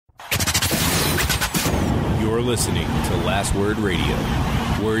You're listening to Last Word Radio,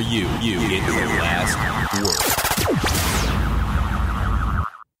 where you get the last word.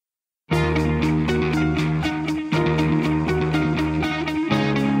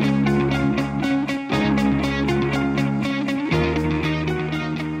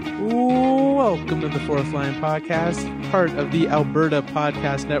 Welcome to the Fourth Line Podcast, part of the Alberta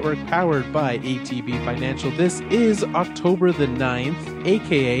Podcast Network, powered by ATB Financial. This is October the 9th,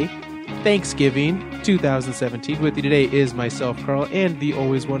 aka Thanksgiving 2017. With you today is myself, Carl, and the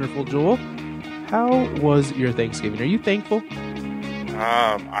always wonderful Joel. How was your Thanksgiving? Are you thankful?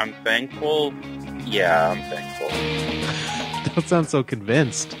 I'm thankful. Yeah, I'm thankful. Don't sound so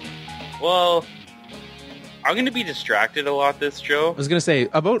convinced. Well, I'm going to be distracted a lot this show. I was going to say,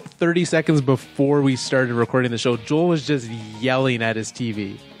 about 30 seconds before we started recording the show, Joel was just yelling at his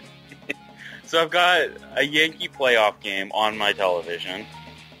TV. So I've got a Yankee playoff game on my television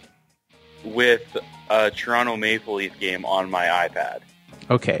with a Toronto Maple Leaf game on my iPad.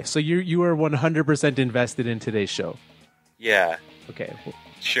 Okay, so you are 100% invested in today's show. Yeah. Okay.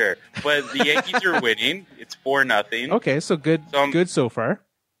 Sure. But the Yankees are winning. It's 4-0. Okay, so good. Good so far.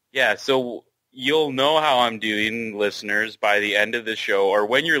 Yeah, so you'll know how I'm doing, listeners, by the end of the show, or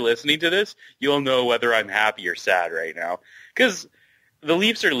when you're listening to this, you'll know whether I'm happy or sad right now. Because the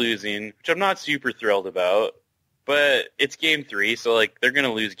Leafs are losing, which I'm not super thrilled about, but it's Game 3, so they're going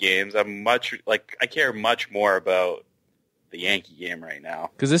to lose games. I care much more about the Yankee game right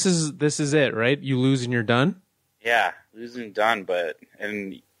now. Because this is it, right? You lose and you're done? Yeah, losing and done,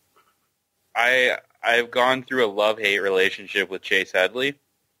 and I've gone through a love-hate relationship with Chase Headley.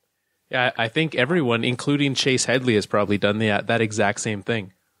 Yeah, I think everyone, including Chase Headley, has probably done that exact same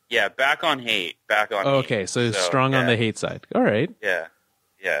thing. Yeah, back on hate. Okay, so strong on the hate side. All right.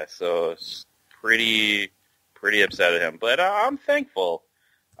 Yeah. So it's pretty upset at him, but I'm thankful.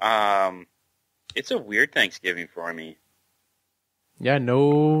 It's a weird Thanksgiving for me. Yeah,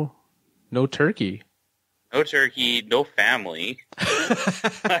 no turkey. No turkey, no family.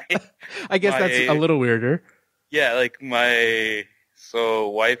 I guess that's a little weirder. Yeah, So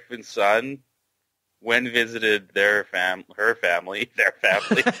wife and son, when visited her family, their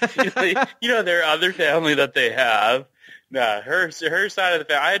other family that they have. Nah, her side of the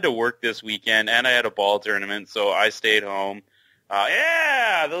family. I had to work this weekend, and I had a ball tournament, so I stayed home.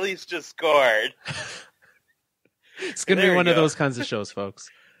 The Leafs just scored. It's going to be one of those kinds of shows, folks.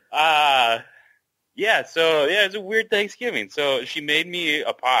 It's a weird Thanksgiving. So she made me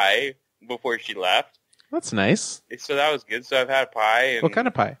a pie before she left. That's nice. So that was good. So I've had pie. And what kind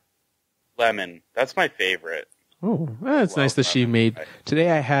of pie? Lemon. That's my favorite. Oh, that's nice that she made. Pie. Today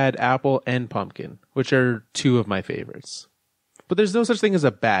I had apple and pumpkin, which are two of my favorites. But there's no such thing as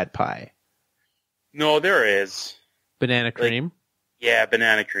a bad pie. No, there is. Banana cream? Yeah,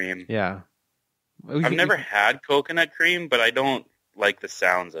 banana cream. Yeah. I've never had coconut cream, but I don't like the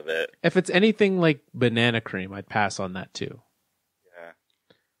sounds of it. If it's anything like banana cream, I'd pass on that too.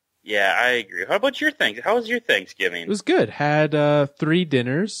 Yeah, I agree. How about your How was your Thanksgiving? It was good. Had 3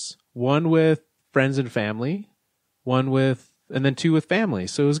 dinners, one with friends and family, and then 2 with family.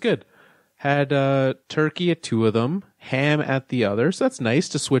 So it was good. Had turkey at 2 of them, ham at the other. So that's nice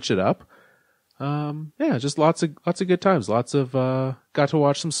to switch it up. Just lots of good times. Got to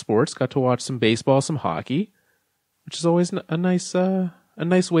watch some sports, got to watch some baseball, some hockey, which is always a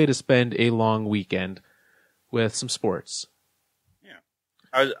nice way to spend a long weekend with some sports.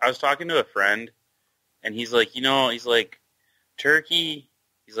 I was talking to a friend, and he's like, turkey.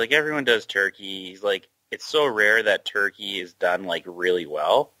 He's like, everyone does turkey. He's like, it's so rare that turkey is done really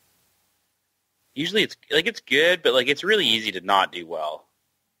well. Usually it's good, but it's really easy to not do well.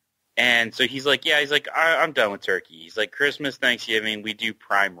 And so he's like, I'm done with turkey. He's like, Christmas, Thanksgiving, we do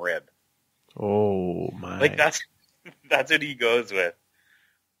prime rib. Oh my! That's what he goes with.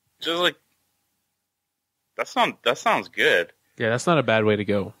 Just that sounds good. Yeah, that's not a bad way to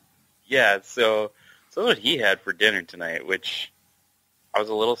go. Yeah, so that's what he had for dinner tonight, which I was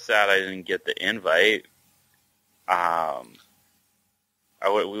a little sad I didn't get the invite.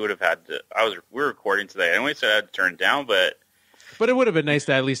 We would have had to. We were recording today anyway, so I had to turn it down. But it would have been nice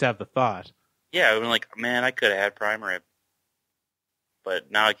to at least have the thought. Yeah, I would have been man, I could have had prime rib, but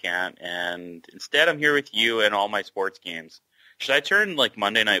now I can't. And instead, I'm here with you and all my sports games. Should I turn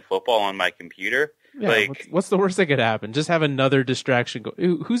Monday Night Football on my computer? Yeah, what's the worst that could happen? Just have another distraction go.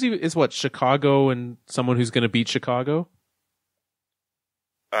 Is Chicago and someone who's going to beat Chicago?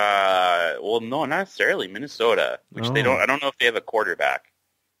 Well, no, not necessarily. Minnesota, which they don't. I don't know if they have a quarterback.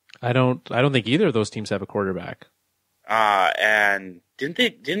 I don't think either of those teams have a quarterback. And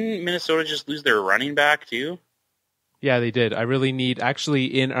didn't Minnesota just lose their running back too? Yeah, they did. I really need, actually,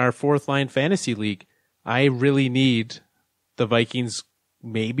 in our Fourth Line Fantasy League, I really need the Vikings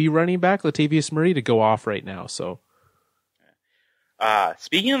maybe running back Latavius Murray to go off right now. So,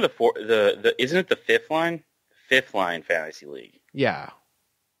 speaking of the isn't it the fifth line? Fifth line fantasy league. Yeah.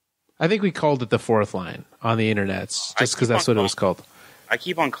 I think we called it the fourth line on the internet just because that's what it was called. I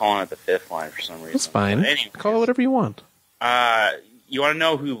keep on calling it the fifth line for some reason. That's fine. Anyways, call it whatever you want. You want to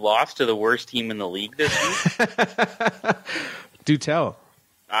know who lost to the worst team in the league this week? Do tell.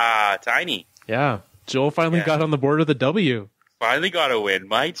 Tiny. Yeah. Joel finally got on the board with a W. Finally got a win.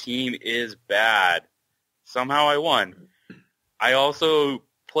 My team is bad. Somehow I won. I also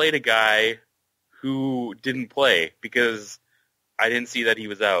played a guy who didn't play because I didn't see that he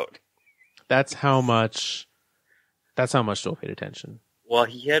was out. That's how much Joel paid attention. Well,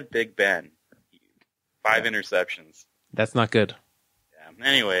 he had Big Ben. 5 interceptions. That's not good. Yeah.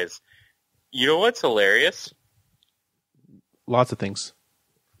 Anyways, you know what's hilarious? Lots of things.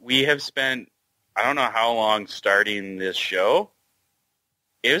 We have spent, I don't know how long starting this show.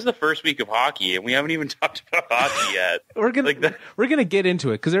 It was the first week of hockey, and we haven't even talked about hockey yet. We're gonna get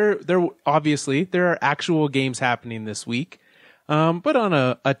into it because there obviously there are actual games happening this week. But on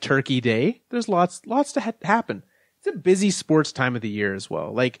a Turkey Day, there's lots to happen. It's a busy sports time of the year as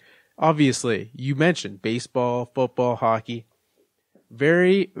well. Like, obviously, you mentioned baseball, football, hockey.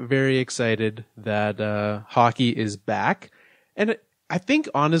 Very, very excited that hockey is back. And I think,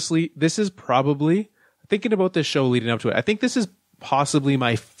 honestly, this is probably, thinking about this show leading up to it, I think this is possibly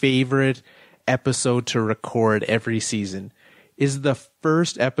my favorite episode to record every season. Is the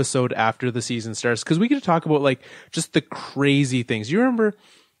first episode after the season starts, because we get to talk about like just the crazy things. You remember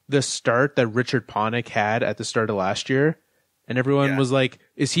the start that Richard Panik had at the start of last year, and everyone was like,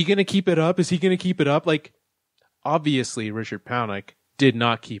 "Is he going to keep it up? Is he going to keep it up?" Like, obviously, Richard Panik did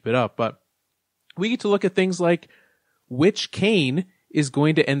not keep it up, but we get to look at things like which Kane is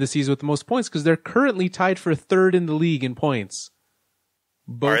going to end the season with the most points because they're currently tied for third in the league in points.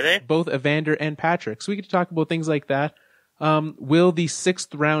 Are they? Both Evander and Patrick. So we get to talk about things like that. Will the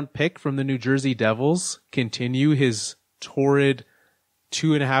 6th round pick from the New Jersey Devils continue his torrid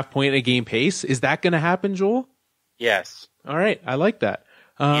 2.5 point a game pace? Is that going to happen, Joel? Yes. All right. I like that.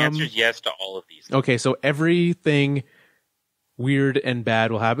 The answer is yes to all of these. Okay. So everything weird and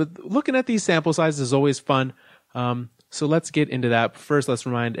bad will happen. Looking at these sample sizes is always fun. So let's get into that. First, let's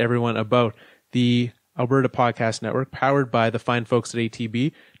remind everyone about the Alberta Podcast Network, powered by the fine folks at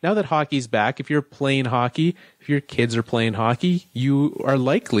ATB. Now that hockey's back, if you're playing hockey, if your kids are playing hockey, you are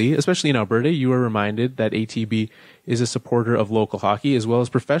likely, especially in Alberta, you are reminded that ATB is a supporter of local hockey as well as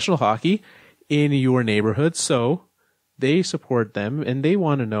professional hockey in your neighborhood. So they support them, and they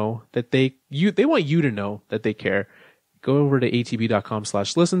want to know that they want you to know that they care. Go over to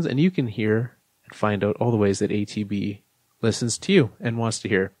atb.com/listens, and you can hear and find out all the ways that ATB listens to you and wants to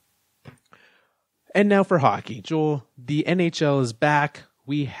hear. And now for hockey. Joel, the NHL is back.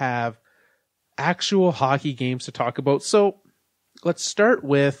 We have actual hockey games to talk about. So let's start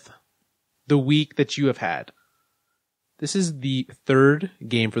with the week that you have had. This is the 3rd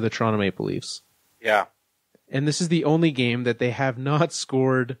game for the Toronto Maple Leafs. Yeah. And this is the only game that they have not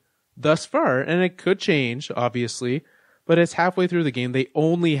scored thus far. And it could change, obviously. But it's halfway through the game. They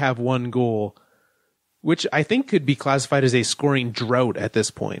only have 1 goal, which I think could be classified as a scoring drought at this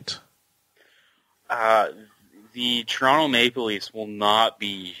point. The Toronto Maple Leafs will not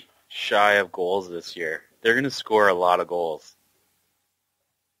be shy of goals this year. They're going to score a lot of goals.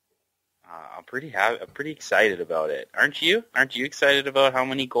 I'm pretty excited about it. Aren't you? Aren't you excited about how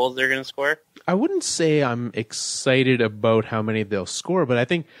many goals they're going to score? I wouldn't say I'm excited about how many they'll score, but I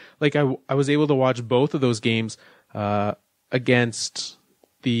think like I was able to watch both of those games against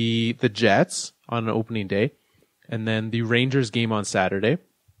the Jets on opening day, and then the Rangers game on Saturday.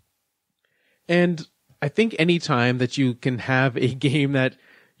 And I think any time that you can have a game that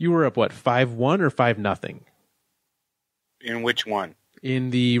you were up, 5-1 or 5-0? In which one?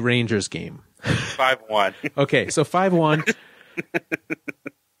 In the Rangers game. 5-1. Okay, so 5-1.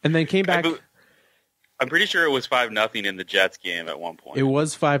 And then came back. I'm pretty sure it was 5-0 in the Jets game at one point. It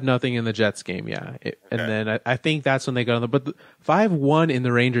was 5-0 in the Jets game, yeah. And then I think that's when they got on but 5-1 in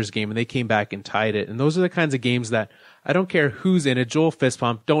the Rangers game, and they came back and tied it. And those are the kinds of games that I don't care who's in it. Joel fist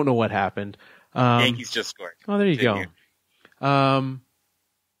pump, don't know what happened. Yankees just scored. Oh, there you go.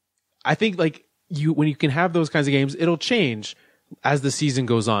 I think like when you can have those kinds of games, it'll change as the season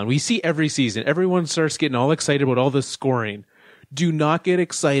goes on. We see every season, everyone starts getting all excited about all the scoring. Do not get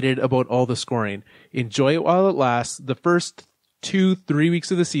excited about all the scoring. Enjoy it while it lasts. The first 2-3 weeks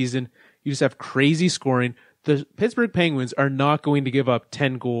of the season, you just have crazy scoring. The Pittsburgh Penguins are not going to give up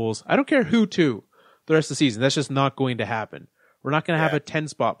 10 goals. I don't care who to the rest of the season. That's just not going to happen. We're not going to have a 10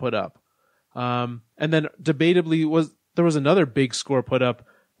 spot put up. And then debatably there was another big score put up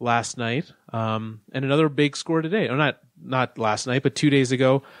last night, and another big score today. Or not last night, but 2 days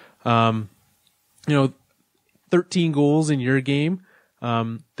ago. 13 goals in your game.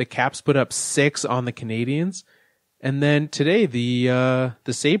 The Caps put up 6 on the Canadiens. And then today, the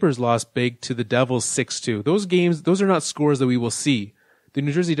Sabres lost big to the Devils 6-2. Those are not scores that we will see. The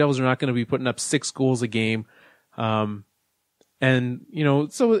New Jersey Devils are not going to be putting up 6 goals a game. So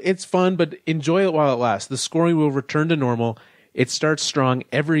it's fun, but enjoy it while it lasts. The scoring will return to normal. It starts strong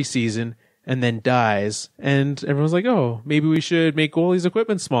every season and then dies. And everyone's like, oh, maybe we should make goalies'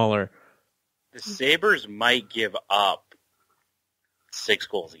 equipment smaller. The Sabres might give up 6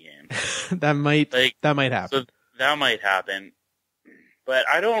 goals a game. that might happen. So that might happen. But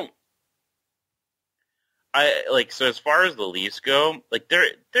so as far as the Leafs go, like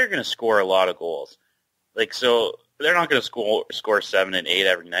they're going to score a lot of goals. Like, so they're not going to score 7 and 8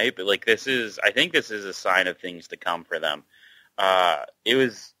 every night, but like I think this is a sign of things to come for them. It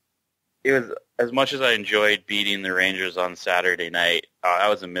was as much as I enjoyed beating the Rangers on Saturday night, that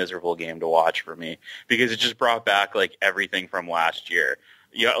was a miserable game to watch for me because it just brought back like everything from last year.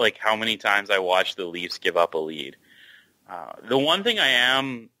 Like how many times I watched the Leafs give up a lead. The one thing I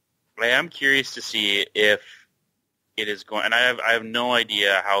am curious to see if it is going, and I have no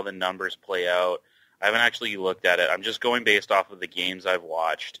idea how the numbers play out. I haven't actually looked at it. I'm just going based off of the games I've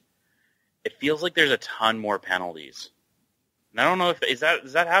watched. It feels like there's a ton more penalties. And I don't know if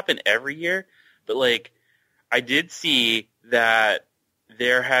does that happen every year, but like I did see that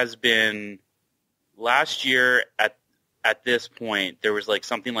there has been last year at this point there was like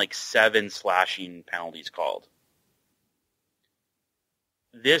something like 7 slashing penalties called.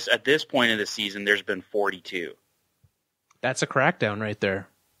 At this point in the season there's been 42. That's a crackdown right there.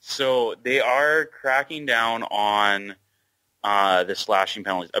 So they are cracking down on the slashing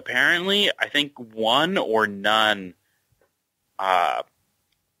penalties. Apparently, I think one or none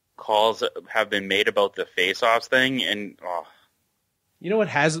calls have been made about the face-offs thing, and you know what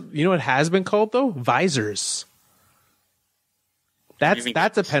has been called though? Visors. That's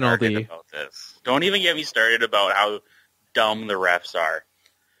a penalty. Don't even get me started about how dumb the refs are.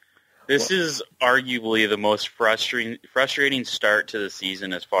 This is arguably the most frustrating start to the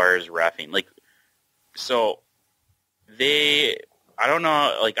season as far as reffing. Like, so I don't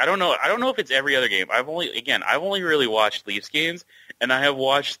know if it's every other game. I've only really watched Leafs games, and I have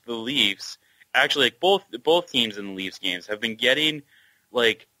watched the Leafs. Actually, like both teams in the Leafs games have been getting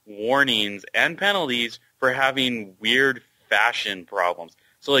like warnings and penalties for having weird fashion problems.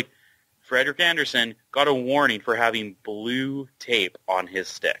 So like Frederik Andersen got a warning for having blue tape on his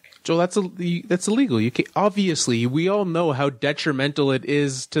stick. Joel, that's illegal. Obviously, we all know how detrimental it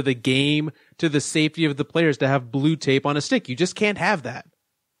is to the game, to the safety of the players to have blue tape on a stick. You just can't have that.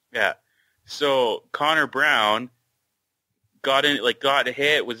 Yeah. So Connor Brown got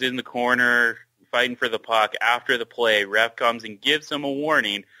hit, was in the corner fighting for the puck. After the play, ref comes and gives him a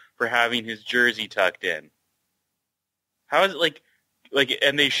warning for having his jersey tucked in. How is it like,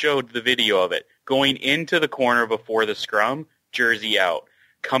 and they showed the video of it. Going into the corner before the scrum, jersey out.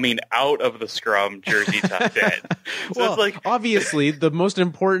 Coming out of the scrum, jersey tucked in. So well, it's like, obviously, the most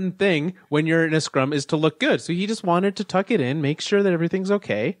important thing when you're in a scrum is to look good. So he just wanted to tuck it in, make sure that everything's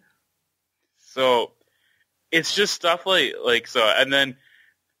okay. So it's just stuff like so. And then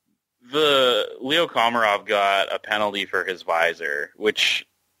the Leo Komarov got a penalty for his visor, which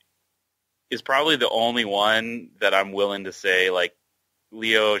is probably the only one that I'm willing to say like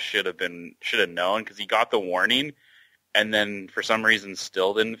Leo should have known because he got the warning and then for some reason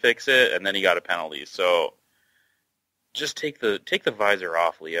still didn't fix it and then he got a penalty. So just take the visor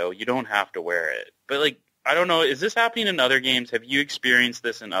off, Leo. You don't have to wear it. But like I don't know, is this happening in other games? Have you experienced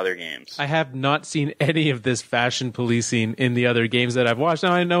this in other games? I have not seen any of this fashion policing in the other games that I've watched.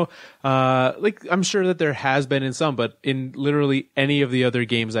 Now I know I'm sure that there has been in some, but in literally any of the other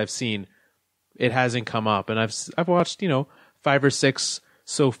games I've seen, it hasn't come up. And I've watched, 5 or 6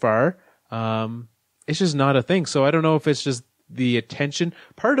 so far. It's just not a thing. So I don't know if it's just the attention.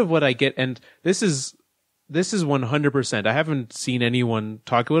 Part of what I get, and this is 100%. I haven't seen anyone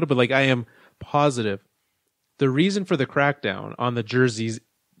talk about it, but like I am positive. The reason for the crackdown on the jerseys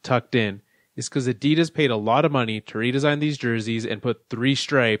tucked in is because Adidas paid a lot of money to redesign these jerseys and put 3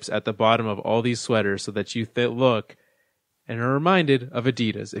 stripes at the bottom of all these sweaters so that you look and are reminded of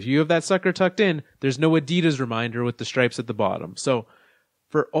Adidas. If you have that sucker tucked in, there's no Adidas reminder with the stripes at the bottom. So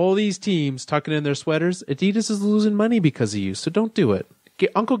for all these teams tucking in their sweaters, Adidas is losing money because of you. So don't do it.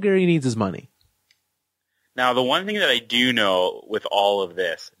 Uncle Gary needs his money. Now, the one thing that I do know with all of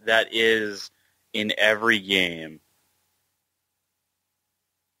this, that is in every game,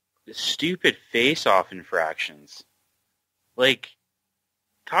 stupid face-off infractions. Like,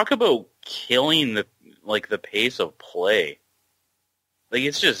 talk about killing the pace of play. Like,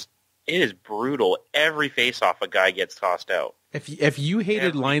 it is brutal. Every face-off a guy gets tossed out. If you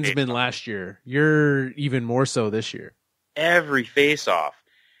hated linesmen last year, you're even more so this year. Every face-off.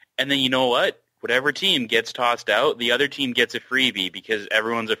 And then you know what? Whatever team gets tossed out, the other team gets a freebie because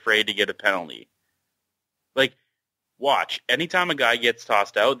everyone's afraid to get a penalty. Like, watch. Anytime a guy gets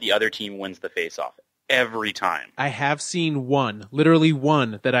tossed out, the other team wins the face-off. Every time. I have seen literally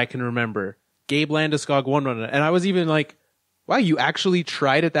one that I can remember. Gabe Landeskog won one. And I was even like, wow, you actually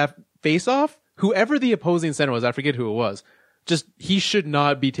tried at that face-off? Whoever the opposing center was, I forget who it was. Just, he should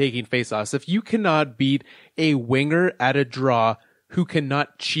not be taking face-offs. If you cannot beat a winger at a draw who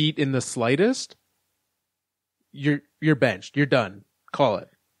cannot cheat in the slightest, you're benched. You're done. Call it.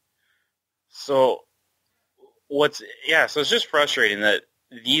 So it's just frustrating that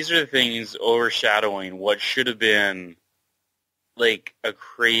these are the things overshadowing what should have been like a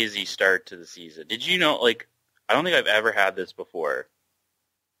crazy start to the season. Did you know, like, I don't think I've ever had this before.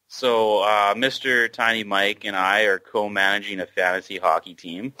 So Mr. Tiny Mike and I are co-managing a fantasy hockey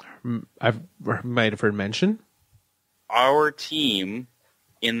team. I might have heard mention. Our team,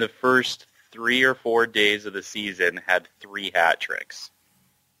 in the first 3 or 4 days of the season, had 3 hat tricks.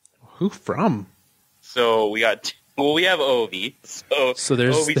 Who from? So we have Ovi. So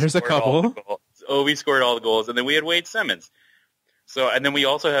there's a couple. Ovi scored all the goals, and then we had Wade Simmons. So, and then we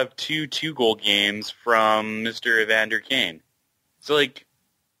also have 2 2-goal games from Mr. Evander Kane. So, like,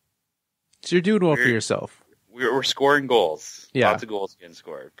 so you're doing well for yourself. We're scoring goals. Yeah. Lots of goals getting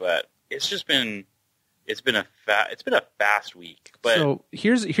scored, but it's just been a fast week. But so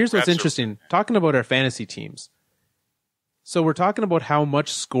here's what's interesting. Talking about our fantasy teams. So we're talking about how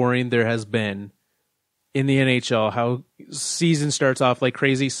much scoring there has been in the NHL, how season starts off like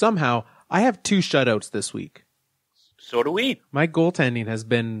crazy. Somehow I have 2 shutouts this week. So do we. My goaltending has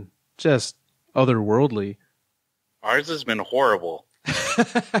been just otherworldly. Ours has been horrible.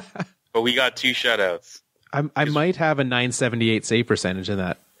 But we got 2 shutouts. I might have a 978 save percentage in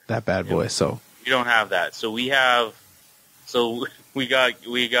that bad boy. So you don't have that. So we got Henrik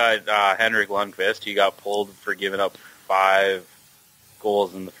Lundqvist. He got pulled for giving up 5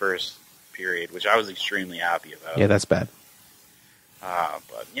 goals in the first period, which I was extremely happy about. Yeah, that's bad.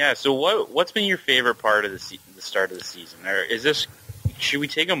 But yeah, so what's been your favorite part of the start of the season? Or should we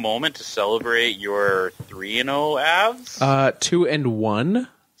take a moment to celebrate your 3-0 Avs? 2-1.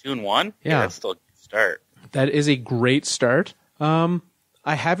 2-1? Yeah, that's still a good start. That is a great start. I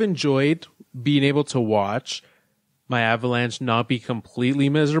have enjoyed being able to watch my Avalanche not be completely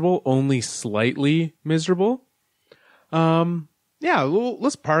miserable, only slightly miserable. Yeah,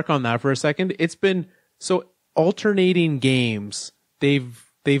 let's park on that for a second. It's been so alternating games. They've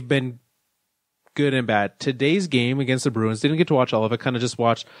been good and bad. Today's game against the Bruins, didn't get to watch all of it. Kind of just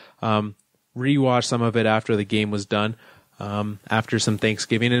watched, rewatched some of it after the game was done, after some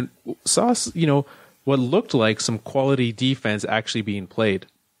Thanksgiving, and saw what looked like some quality defense actually being played.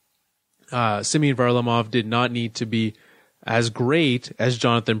 Semyon Varlamov did not need to be as great as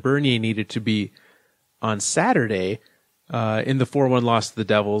Jonathan Bernier needed to be on Saturday in the 4-1 loss to the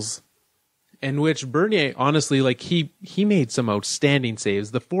Devils, in which Bernier, honestly, like he made some outstanding saves.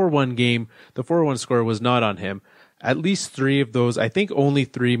 The 4-1 game, the 4-1 score was not on him. At least 3 of those, I think only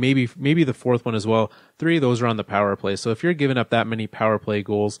 3, maybe the 4th one as well. 3 of those are on the power play. So if you're giving up that many power play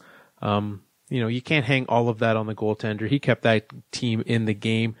goals, you can't hang all of that on the goaltender. He kept that team in the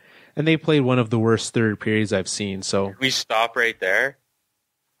game, and they played one of the worst third periods I've seen. So can we stop right there?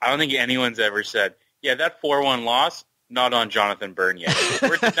 I don't think anyone's ever said, yeah, that 4-1 loss, not on Jonathan Bernier.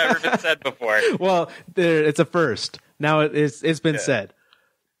 Words have never been said before. Well, it's a first. Now it's been said.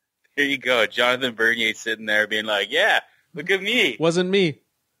 Here you go. Jonathan Bernier sitting there being like, yeah, look at me. Wasn't me.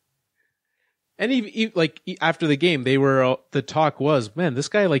 And after the game, the talk was, man, this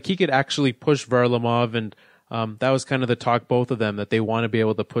guy, like, he could actually push Varlamov, and that was kind of the talk, both of them, that they want to be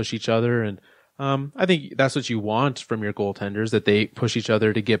able to push each other. And I think that's what you want from your goaltenders, that they push each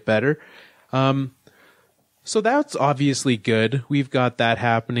other to get better. So that's obviously good. We've got that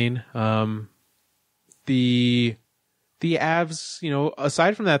happening. The Avs,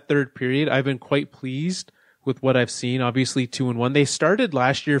 aside from that third period, I've been quite pleased with what I've seen. Obviously 2-1. They started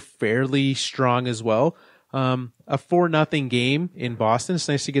last year fairly strong as well. A 4-0 game in Boston. It's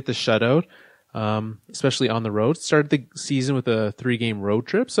nice to get the shutout, especially on the road. Started the season with a 3-game road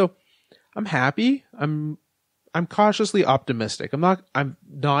trip. So I'm happy. I'm cautiously optimistic. I'm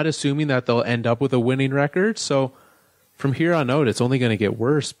not assuming that they'll end up with a winning record. So from here on out, it's only going to get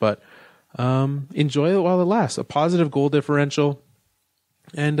worse, but enjoy it while it lasts. A positive goal differential.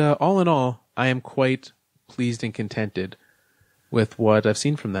 And all in all, I am quite pleased and contented with what I've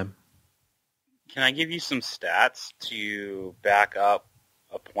seen from them. Can I give you some stats to back up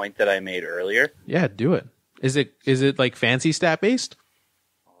a point that I made earlier? Yeah, do it. Is it like fancy stat based?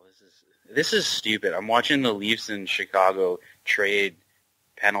 Oh, this is stupid. I'm watching the Leafs in Chicago trade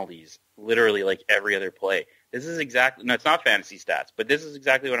penalties literally like every other play. This is exactly, no, it's not fantasy stats, but this is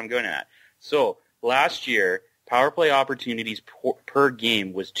exactly what I'm going at. So last year, power play opportunities per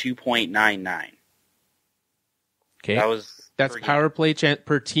game was 2.99. Okay, that's per power play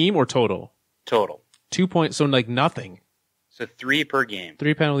per team or total? Total. 2 points, so like nothing. So 3 per game.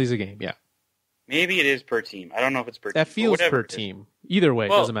 3 penalties a game, yeah. Maybe it is per team. I don't know if it's per team. That feels per team. Either way, it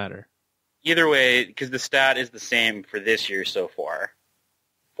doesn't matter. Either way, because the stat is the same for this year so far.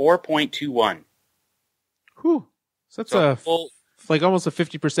 4.21. Whew. So that's like almost a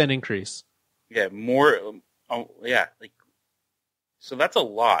 50% increase. Yeah, more. So that's a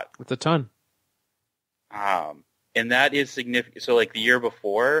lot. It's a ton. And that is significant. So like the year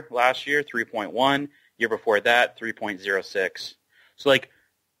before, last year, 3.1. Year before that, 3.06. So like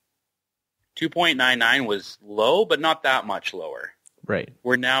 2.99 was low, but not that much lower. Right.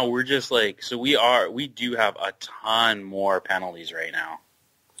 We're just like, so we do have a ton more penalties right now.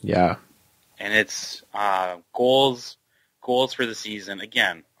 Yeah. And it's goals for the season.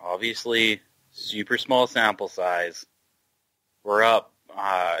 Again, obviously, super small sample size. We're up.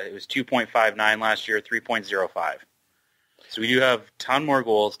 It was 2.59 last year, 3.05. So we do have ton more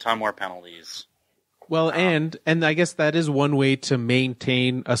goals, ton more penalties. Well, and I guess that is one way to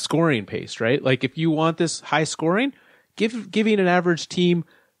maintain a scoring pace, right? Like if you want this high scoring, giving an average team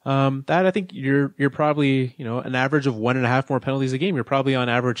that I think you're probably, an average of 1.5 more penalties a game. You're probably on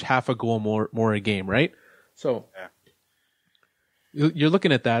average half a goal more a game, right? So you're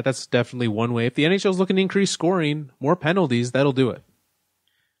looking at that. That's definitely one way. If the NHL is looking to increase scoring, more penalties, that'll do it.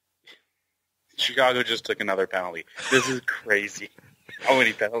 Chicago just took another penalty. This is crazy. How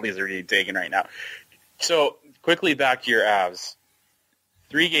many penalties are being taken right now? So quickly back to your Avs.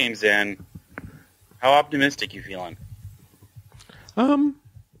 3 games in. How optimistic you feeling? I'm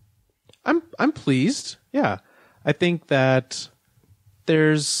pleased. Yeah. I think that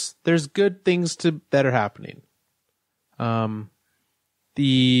there's good things that are happening.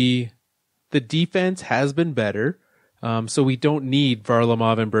 The defense has been better. So we don't need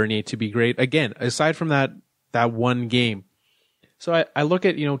Varlamov and Bernier to be great. Again, aside from that one game. So I look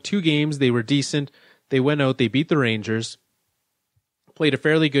at, 2 games, they were decent. They went out, they beat the Rangers, played a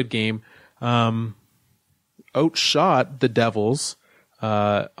fairly good game, outshot the Devils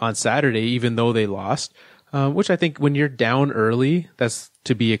on Saturday, even though they lost, which I think when you're down early, that's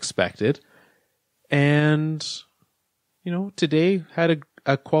to be expected. And, today had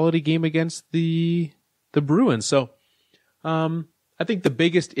a quality game against the Bruins. So I think the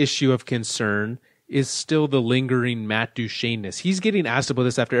biggest issue of concern is still the lingering Matt Duchene-ness. He's getting asked about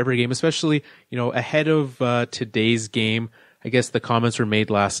this after every game, especially, ahead of today's game. I guess the comments were made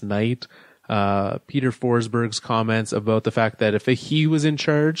last night. Peter Forsberg's comments about the fact that if he was in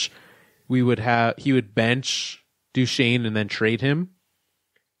charge, he would bench Duchene and then trade him.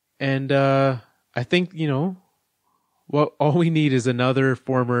 And I think, all we need is another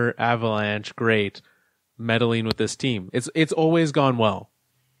former Avalanche great meddling with this team. It's always gone well.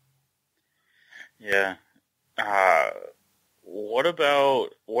 Yeah. What about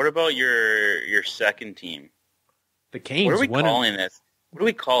your second team? The Canes. What are we calling this? What do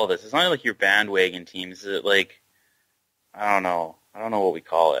we call this? It's not like your bandwagon team. Is it like, I don't know. I don't know what we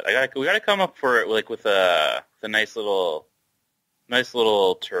call it. We gotta come up with a nice little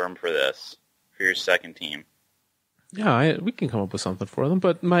term for this for your second team. Yeah, we can come up with something for them.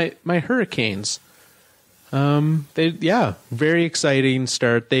 But my Hurricanes, very exciting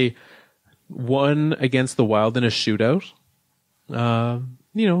start. They won against the Wild in a shootout. A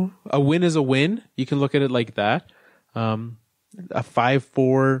win is a win. You can look at it like that. A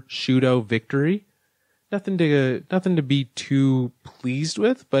 5-4 shootout victory. Nothing to be too pleased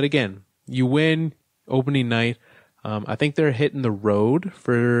with. But again, you win opening night. I think they're hitting the road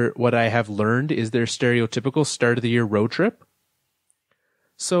for what I have learned is their stereotypical start of the year road trip.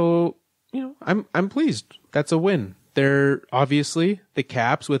 So, I'm pleased. That's a win. They're obviously the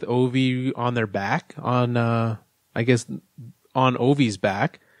Caps with Ovi on their back on Ovi's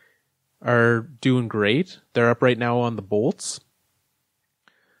back are doing great. They're up right now on the Bolts.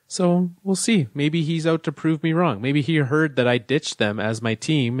 So we'll see. Maybe he's out to prove me wrong. Maybe he heard that I ditched them as my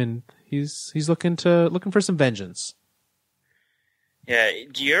team and he's looking for some vengeance. Yeah.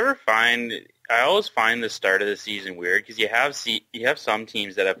 Do you ever find, I always find the start of the season weird because you have some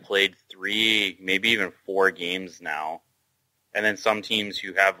teams that have played 3, maybe even 4 games now, and then some teams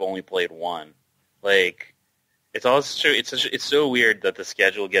who have only played one. Like, it's so weird that the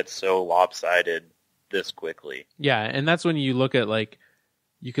schedule gets so lopsided this quickly. Yeah, and that's when you look at, like,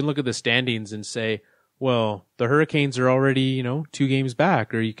 you can look at the standings and say, well, the Hurricanes are already, 2 games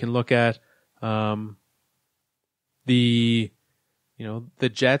back, or you can look at the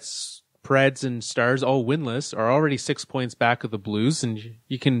Jets, Preds, and Stars, all winless, are already 6 points back of the Blues, and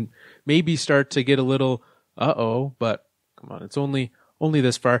you can maybe start to get a little but come on, it's only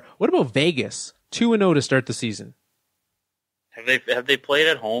this far. What about Vegas? 2-0 to start the season. Have they played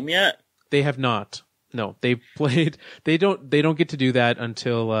at home yet? They have not. No, they played. They don't get to do that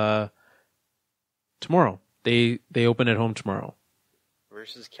until tomorrow. They open at home tomorrow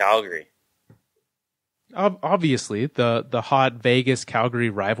versus Calgary. Obviously, the hot Vegas-Calgary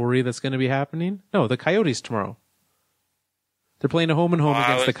rivalry that's going to be happening. No, the Coyotes tomorrow. They're playing a home and home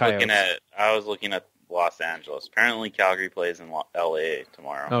against the Coyotes. I was looking at Los Angeles. Apparently, Calgary plays in L.A.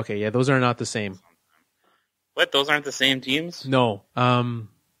 tomorrow. Okay, yeah, those are not the same. What? Those aren't the same teams? No.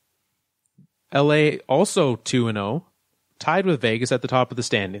 L.A. also 2-0, tied with Vegas at the top of the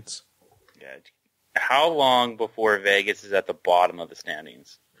standings. Yeah. How long before Vegas is at the bottom of the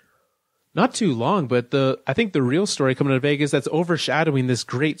standings? Not too long, but I think the real story coming out of Vegas that's overshadowing this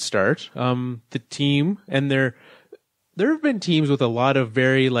great start, the team, and there have been teams with a lot of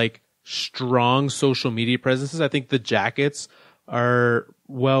very, like, strong social media presences. I think the Jackets are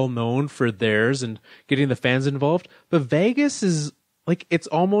well known for theirs and getting the fans involved, but Vegas is, like, it's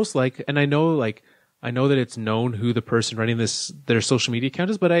almost like, and I know that it's known who the person running their social media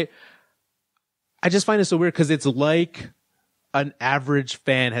account is, but I just find it so weird because it's like an average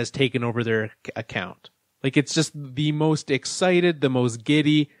fan has taken over their account. Like, it's just the most excited, the most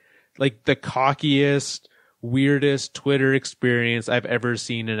giddy, like the cockiest, weirdest Twitter experience I've ever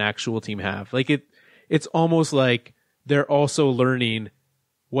seen an actual team have. Like, it's almost like they're also learning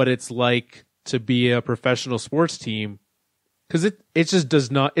what it's like to be a professional sports team. Because it just does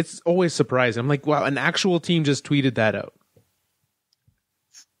not, it's always surprising. I'm like, wow, an actual team just tweeted that out.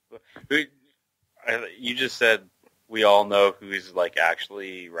 You just said we all know who's, like,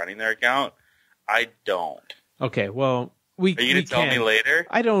 actually running their account. I don't. Okay, well, are you going to tell me later?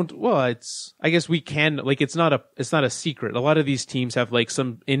 I don't. Well, I guess we can. Like, it's not a secret. A lot of these teams have, like,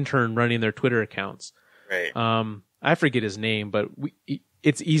 some intern running their Twitter accounts. Right. I forget his name, but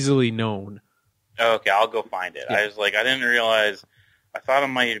it's easily known. Okay, I'll go find it. Yeah. I was like, I didn't realize. I thought it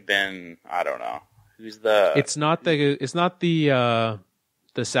might have been. I don't know. Who's the? It's not the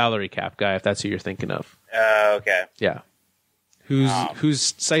salary cap guy, if that's who you're thinking of. Okay. Yeah.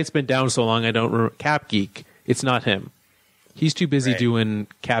 Whose site's been down so long I don't remember. Cap Geek. It's not him. He's too busy doing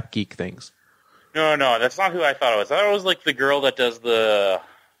Cap Geek things. No, that's not who I thought it was. I thought it was, like, the girl that does the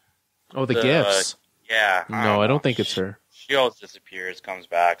GIFs. Yeah. I don't think it's her. She always disappears, comes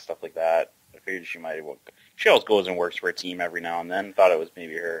back, stuff like that. I figured she always goes and works for a team every now and then. Thought it was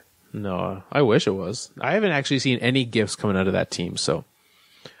maybe her. No, I wish it was. I haven't actually seen any GIFs coming out of that team, so.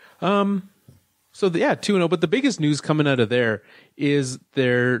 2-0, but the biggest news coming out of there is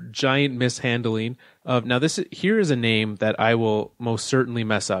their giant mishandling of, now here is a name that I will most certainly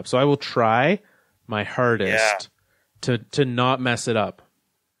mess up. So I will try my hardest to not mess it up.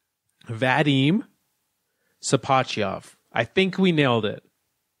 Vadim Shipachyov. I think we nailed it.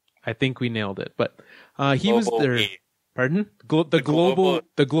 But he was their, pardon? The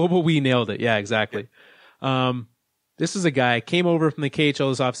global we nailed it. Yeah, exactly. This is a guy, came over from the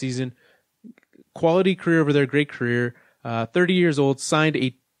KHL this offseason. Quality career over there, great career. 30 years old, signed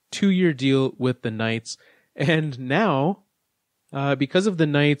a 2-year deal with the Knights. And now, because of the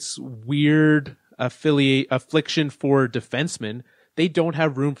Knights' weird affliction for defensemen, they don't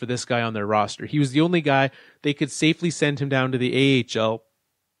have room for this guy on their roster. He was the only guy they could safely send him down to the AHL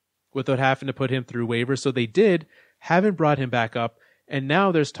without having to put him through waivers. So they did, haven't brought him back up. And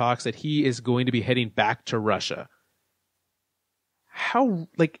now there's talks that he is going to be heading back to Russia. How,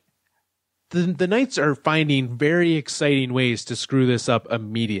 like, the Knights are finding very exciting ways to screw this up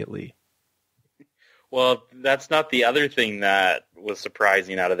immediately. Well, that's not the other thing that was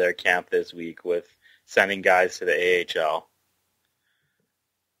surprising out of their camp this week with sending guys to the AHL.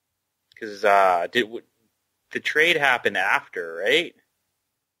 Because the trade happened after, right?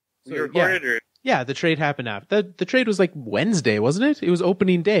 We recorded or? Yeah, the trade happened after. The trade was like Wednesday, wasn't it? It was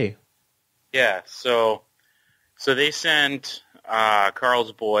opening day. Yeah, so they sent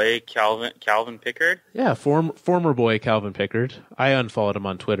Carl's boy, Calvin Pickard. Yeah, former boy Calvin Pickard. I unfollowed him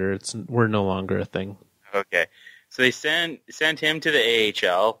on Twitter. We're no longer a thing. Okay, so they sent him to the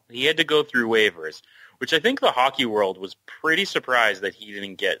AHL. He had to go through waivers, which I think the hockey world was pretty surprised that he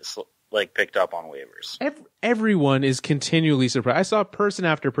didn't get like picked up on waivers. Everyone is continually surprised. I saw person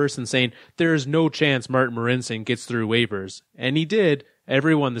after person saying there's no chance Martin Marincin gets through waivers, and he did.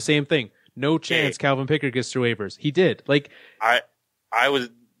 Everyone the same thing. No chance Calvin Pickard gets through waivers. He did. Like I was.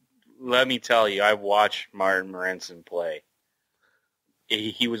 Let me tell you, I've watched Martin Marincin play.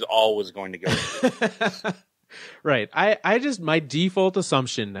 He was always going to go. Right. I just, my default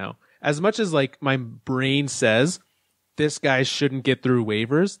assumption now, as much as like my brain says this guy shouldn't get through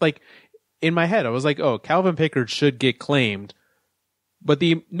waivers, like in my head I was like, oh, Calvin Pickard should get claimed, but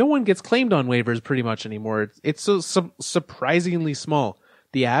no one gets claimed on waivers pretty much anymore. It's so surprisingly small.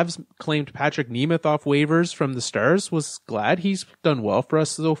 The Avs claimed Patrick Nemeth off waivers from the Stars. Was glad he's done well for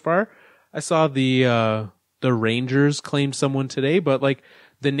us so far. I saw the Rangers claimed someone today, but like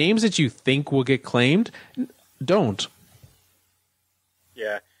the names that you think will get claimed don't.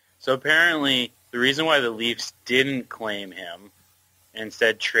 Yeah. So apparently the reason why the Leafs didn't claim him,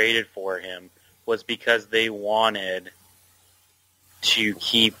 instead traded for him, was because they wanted to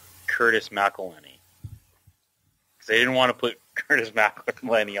keep Curtis McElhinney. Because they didn't want to put Curtis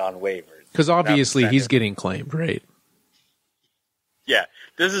McElhinney on waivers. Because obviously he's getting claimed, right? Yeah.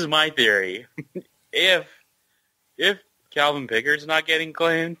 This is my theory. If Calvin Pickard's not getting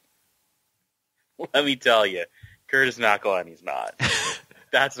claimed, let me tell you, Curtis McElhinney's not.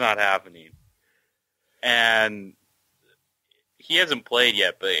 That's not happening. And he hasn't played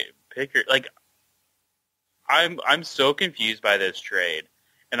yet, but Pickard, like, I'm so confused by this trade,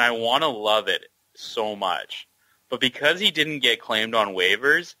 and I want to love it so much. But because he didn't get claimed on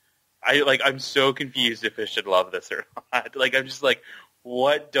waivers, I'm so confused if I should love this or not. Like, I'm just like,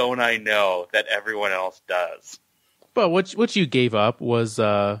 what don't I know that everyone else does? But what you gave up was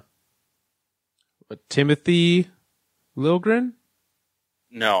Timothy Liljegren?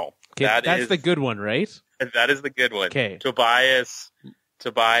 No. Okay, that's the good one, right? That is the good one. Okay. Tobias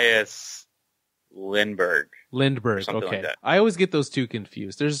Lindbergh. Okay. Like that. I always get those two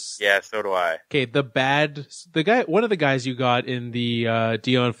confused. Yeah, so do I. Okay, one of the guys you got in the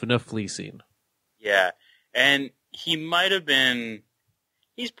Dion Phaneuf fleecing. Yeah. And he might have been,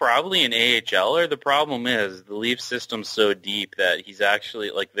 he's probably an AHLer. The problem is the Leaf system's so deep that he's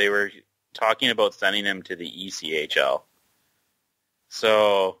actually, like, they were talking about sending him to the ECHL.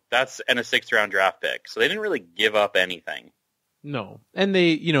 So that's, and a 6th round draft pick. So they didn't really give up anything. No. And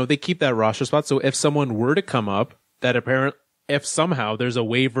they keep that roster spot. So if someone were to come up if somehow there's a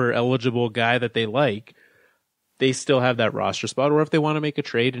waiver eligible guy that they like, they still have that roster spot. Or if they want to make a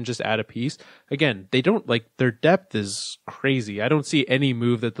trade and just add a piece, again, they don't, like, their depth is crazy. I don't see any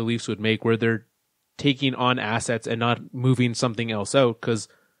move that the Leafs would make where they're taking on assets and not moving something else out, because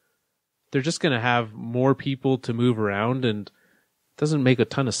they're just going to have more people to move around, and it doesn't make a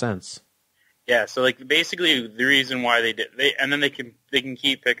ton of sense. Yeah, so, like, basically the reason why and then they can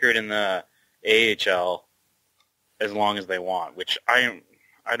keep Pickard in the AHL as long as they want, which I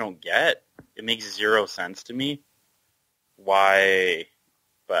don't get. It makes zero sense to me. Why?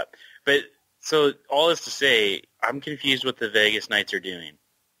 But so all this to say, I'm confused what the Vegas Knights are doing.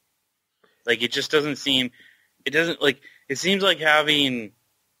 Like, it just doesn't seem. It doesn't, like, it seems like having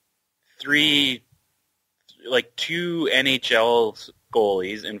two NHL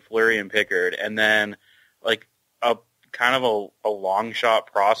goalies in Fleury and Pickard, and then like a kind of a long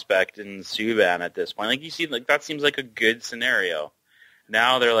shot prospect in Subban at this point. Like, you see, like, that seems like a good scenario.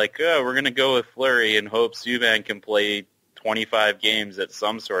 Now they're like, oh, we're going to go with Fleury and hope Subban can play 25 games at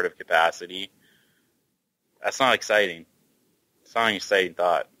some sort of capacity. That's not exciting. It's not an exciting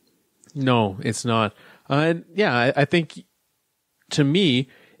thought. No, it's not. Yeah, I think, to me,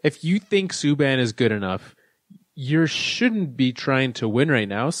 if you think Subban is good enough, you shouldn't be trying to win right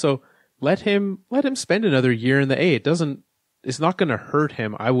now. So let him spend another year in the A. It's not going to hurt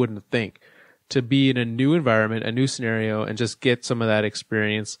him, I wouldn't think, to be in a new environment, a new scenario, and just get some of that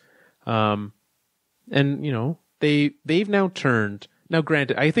experience. And they've now turned. Now,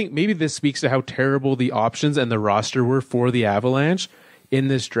 granted, I think maybe this speaks to how terrible the options and the roster were for the Avalanche in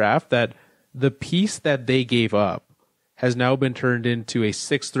this draft, that the piece that they gave up has now been turned into a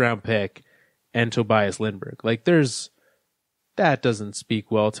 6th round pick and Tobias Lindbergh. Like, that doesn't speak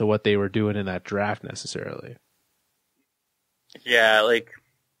well to what they were doing in that draft necessarily. Yeah, like,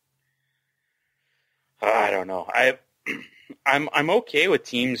 I don't know. I'm okay with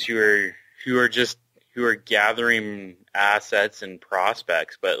teams who are gathering assets and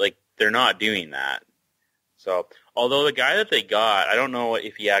prospects, but, like, they're not doing that. So, although the guy that they got, I don't know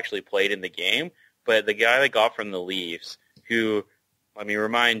if he actually played in the game, but the guy they got from the Leafs, who, let me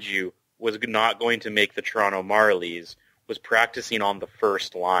remind you, was not going to make the Toronto Marlies, was practicing on the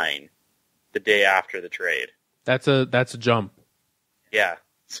first line the day after the trade. That's a jump. Yeah.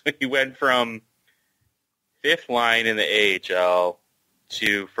 So he went from fifth line in the AHL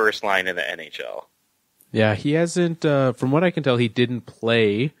to first line in the NHL. Yeah, he hasn't. From what I can tell, he didn't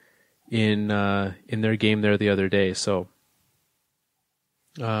play in their game there the other day. So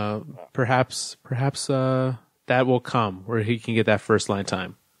perhaps that will come where he can get that first line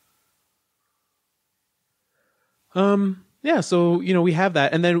time. Yeah, so we have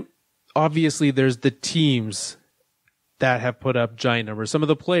that, and then obviously there's the teams that have put up giant numbers. Some of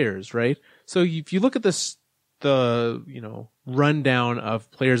the players, right? So if you look at the rundown of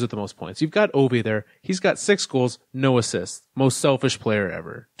players with the most points, you've got Ovi there. He's got 6 goals, no assists. Most selfish player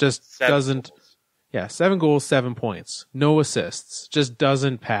ever. Just 7 doesn't. goals. Yeah, 7 goals, 7 points, no assists. Just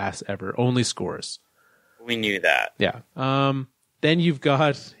doesn't pass ever. Only scores. We knew that. Yeah. Then you've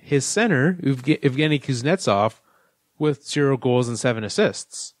got his center, Evgeny Kuznetsov, with 0 goals and 7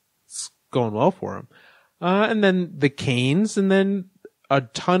 assists. It's going well for him. And then the Canes, and then a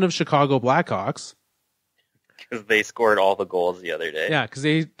ton of Chicago Blackhawks. Because they scored all the goals the other day. Yeah, because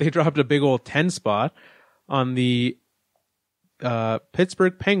they dropped a big old 10 spot on the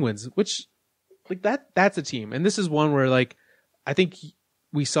Pittsburgh Penguins, which, like, that's a team. And this is one where, like, I think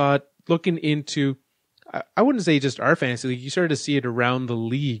we saw it looking into, I wouldn't say just our fantasy league, you started to see it around the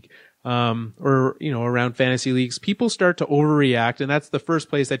league. Or around fantasy leagues, people start to overreact, and that's the first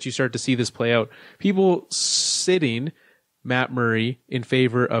place that you start to see this play out. People sitting Matt Murray in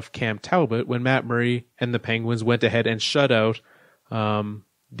favor of Cam Talbot when Matt Murray and the Penguins went ahead and shut out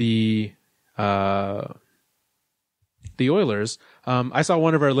the Oilers. I saw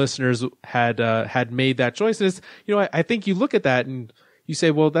one of our listeners had made that choice, and it's I think you look at that and you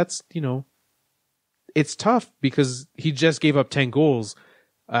say, well, that's it's tough because he just gave up 10 goals.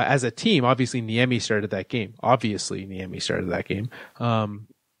 As a team, obviously Niemi started that game.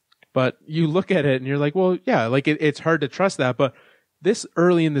 But you look at it and you're like, well, yeah, like it's hard to trust that. But this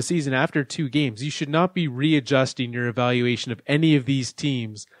early in the season, after 2 games, you should not be readjusting your evaluation of any of these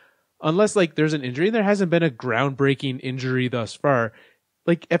teams unless like there's an injury. There hasn't been a groundbreaking injury thus far.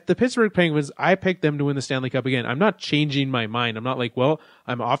 Like if the Pittsburgh Penguins, I picked them to win the Stanley Cup again. I'm not changing my mind. I'm not like, well,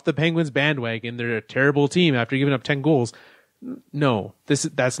 I'm off the Penguins bandwagon. They're a terrible team after giving up 10 goals. No,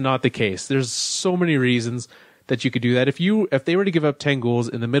 that's not the case. There's so many reasons that you could do that. If they were to give up 10 goals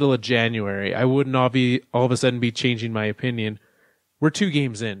in the middle of January, I would not be all of a sudden be changing my opinion. We're 2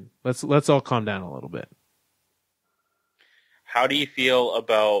 games in. Let's all calm down a little bit. How do you feel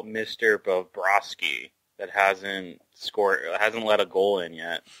about Mr. Bobrovsky that hasn't let a goal in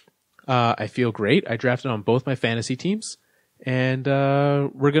yet? I feel great. I drafted on both my fantasy teams, and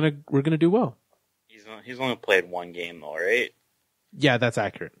we're gonna do well. He's only played 1 game though, right? Yeah, that's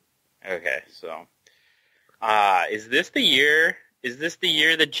accurate. Okay, so is this the year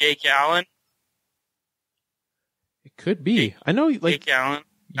that Jake Allen? It could be. I know, like Jake Allen.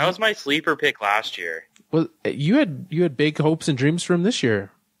 That was my sleeper pick last year. Well, you had big hopes and dreams for him this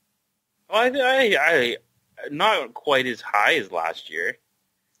year. Well, I not quite as high as last year,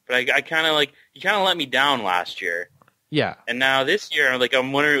 but I kind of like you kind of let me down last year. Yeah. And now this year,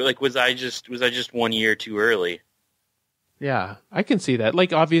 I'm wondering, like, was I just 1 year too early? Yeah, I can see that.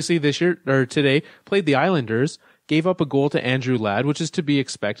 Like, obviously this year or today played the Islanders, gave up a goal to Andrew Ladd, which is to be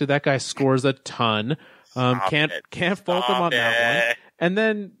expected. That guy scores a ton. Can't fault him on that one. And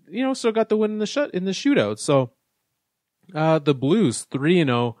then still got the win in the shootout. So the Blues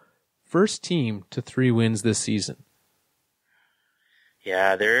 3-0, first team to 3 wins this season.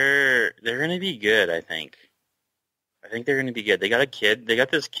 Yeah, they're gonna be good. I think they're going to be good. They got a kid. They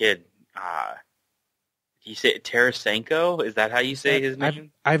got this kid. You say Tarasenko? Is that how you say his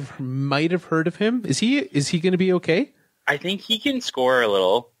name? I've might have heard of him. Is he going to be okay? I think he can score a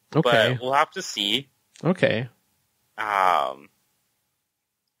little. Okay. But we'll have to see. Okay.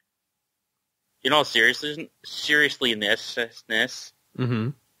 Seriousness. Mm-hmm.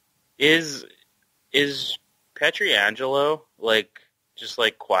 Is Pietrangelo just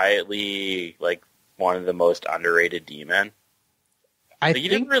quietly one of the most underrated D-men? You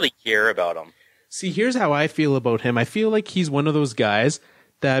didn't really care about him. See, here's how I feel about him. I feel like he's one of those guys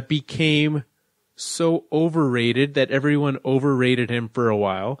that became so overrated that everyone overrated him for a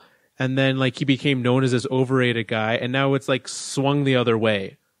while. And then he became known as this overrated guy. And now it's swung the other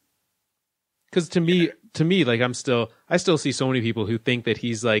way. Cause to me, I still see so many people who think that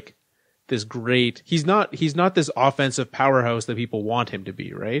he's this great, he's not this offensive powerhouse that people want him to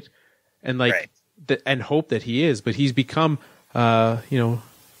be. Right. And right. And hope that he is, but he's become, a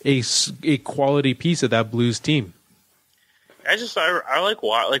quality piece of that Blues team. I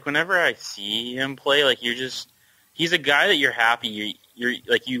whenever I see him play, he's a guy that you're happy,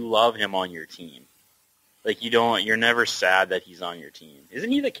 you love him on your team. Like you're never sad that he's on your team.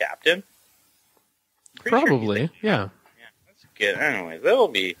 Isn't he the captain? Pretty sure Probably, yeah. Yeah, that's good. Anyways, that'll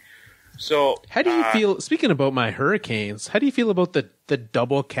be. So, how do you feel? Speaking about my Hurricanes, how do you feel about the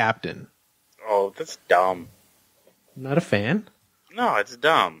double captain? Oh, that's dumb. Not a fan. No, it's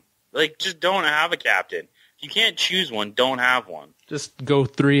dumb. Like, just don't have a captain. If you can't choose one, don't have one. Just go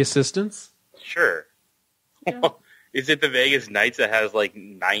 3 assistants. Sure. Yeah. Is it the Vegas Knights that has like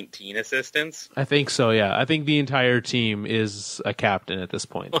 19 assistants? I think so. Yeah, I think the entire team is a captain at this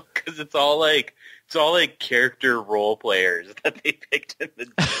point. Because it's all like character role players that they picked in the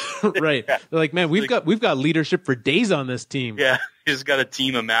right. They're like, man, we've got leadership for days on this team. Yeah, you just got a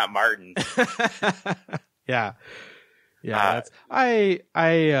team of Matt Martin. Yeah. Yeah. I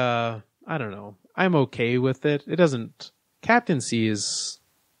don't know. I'm okay with it. It doesn't. Captaincy is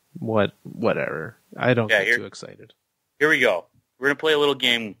whatever. I don't get too excited. Here we go. We're gonna play a little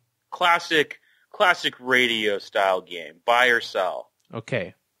game, classic radio style game. Buy or sell.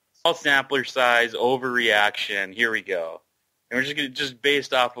 Okay. Small sampler size, overreaction. Here we go. And we're just gonna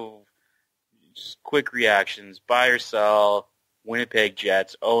based off of just quick reactions. Buy or sell. Winnipeg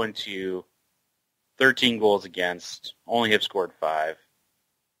Jets 0-2, 13 goals against. Only have scored 5.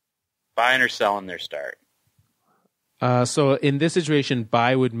 Buying or selling their start. So in this situation,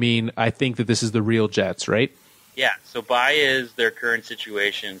 buy would mean I think that this is the real Jets, right? Yeah. So buy is their current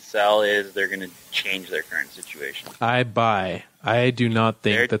situation. Sell is they're going to change their current situation. I buy. I do not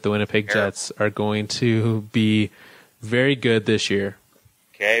think that the Winnipeg Jets are going to be very good this year.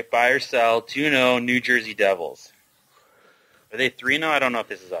 Okay. Buy or sell. 2-0 New Jersey Devils. Are they 3-0? I don't know if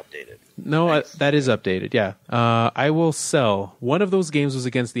this is updated. No, that is updated. Yeah. I will sell. One of those games was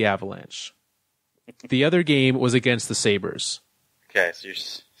against the Avalanche. The other game was against the Sabres. Okay, so you're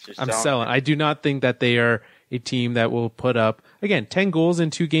I'm selling. I do not think that they are a team that will put up, again, 10 goals in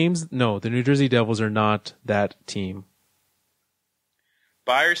 2 games. No, the New Jersey Devils are not that team.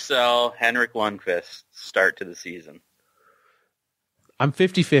 Buy or sell Henrik Lundqvist start to the season. I'm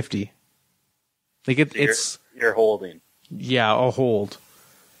 50-50. Like it's you're holding. Yeah, I'll hold.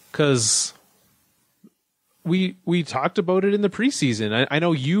 Because we talked about it in the preseason. I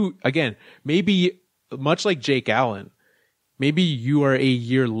know you, again, maybe much like Jake Allen, maybe you are a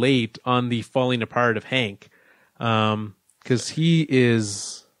year late on the falling apart of Hank. Because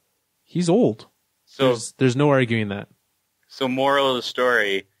he's old. So there's no arguing that. So moral of the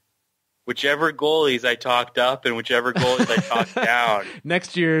story, whichever goalies I talked up and whichever goalies I talked down.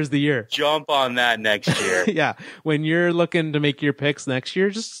 Next year is the year. Jump on that next year. Yeah. When you're looking to make your picks next year,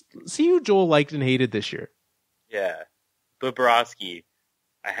 just see who Joel liked and hated this year. Yeah. Bobrovsky.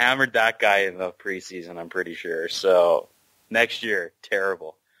 I hammered that guy in the preseason, I'm pretty sure. So next year,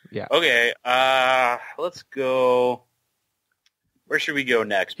 terrible. Yeah. Okay. Let's go. Where should we go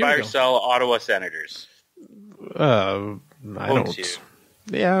next? Buy or sell Ottawa Senators? I don't.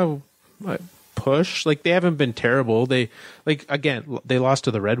 Yeah. Push. Like, they haven't been terrible. They, like, again, they lost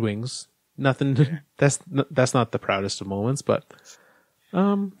to the Red Wings. Nothing. That's not the proudest of moments, but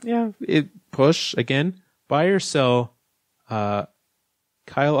yeah, it push again. Buy or sell Kyle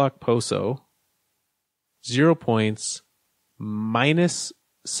Okposo, 0 points, -6.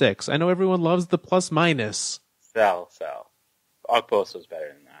 I know everyone loves the plus minus. Sell. Okposo's better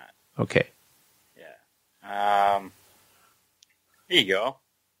than that. Okay. Yeah. Here you go.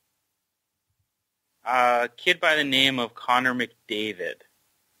 Kid by the name of Connor McDavid.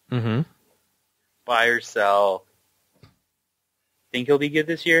 Mm-hmm. Buy or sell. Think he'll be good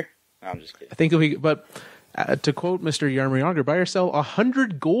this year? No, I'm just kidding. I think he'll be, but to quote Mr. Jaromir Jagr, buy or sell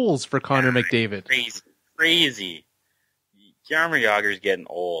 100 goals for Connor McDavid. Crazy. Jaromir Jagr's getting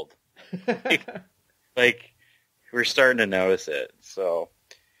old. like, we're starting to notice it. So,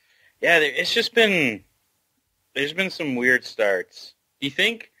 yeah, there's been some weird starts. Do you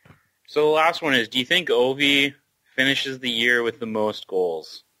think? So the last one is: do you think Ovi finishes the year with the most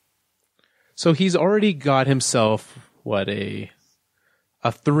goals? So he's already got himself a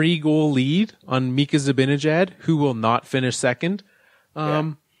 3-goal lead on Mika Zibanejad, who will not finish second.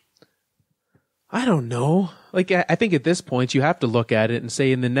 I don't know. Like, I think at this point you have to look at it and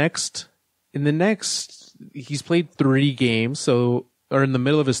say in the next, he's played 3 games, or in the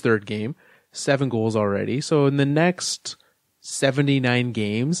middle of his 3rd game, 7 goals already. So in the next 79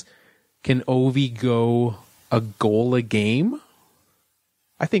 games, can Ovi go a goal a game?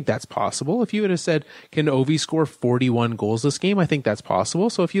 I think that's possible. If you would have said, can Ovi score 41 goals this game? I think that's possible.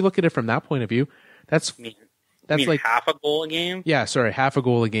 So if you look at it from that point of view, that's like half a goal a game? Yeah, sorry, half a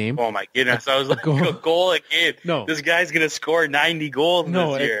goal a game. Oh my goodness. I was like, a goal a game. No. This guy's going to score 90 goals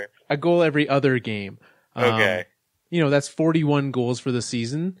this year. A goal every other game. Okay. That's 41 goals for the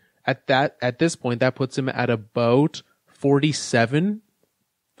season. at this point, that puts him at about 47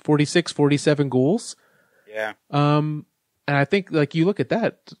 goals. Yeah. And I think like you look at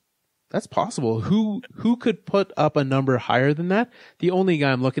that, that's possible. Who could put up a number higher than that? The only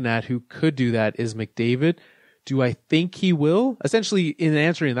guy I'm looking at who could do that is McDavid. Do I think he will? Essentially, in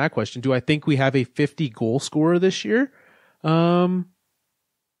answering that question, do I think we have a 50 goal scorer this year? Yes,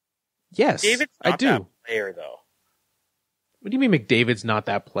 David's I not do. that player, though. What do you mean McDavid's not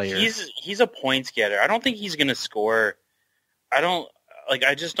that player? He's a points getter. I don't think he's going to score. I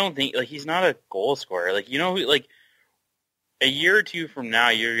just don't think, like, he's not a goal scorer. Like, you know, like, a year or two from now,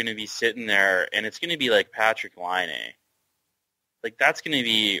 you're going to be sitting there, and it's going to be like Patrick Laine. Like, that's going to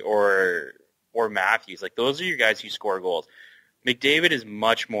be, or Matthews. Like, those are your guys who score goals. McDavid is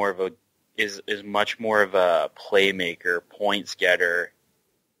much more of a playmaker, points getter.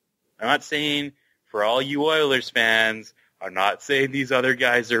 I'm not saying, for all you Oilers fans, I'm not saying these other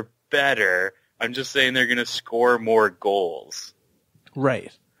guys are better. I'm just saying they're going to score more goals.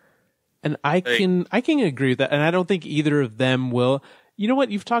 Right. And I can agree with that. And I don't think either of them will. You know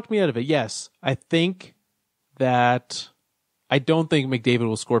what? You've talked me out of it. Yes. I don't think McDavid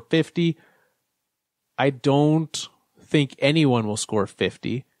will score 50. I don't think anyone will score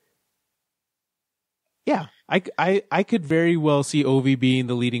 50. Yeah. I could very well see Ovi being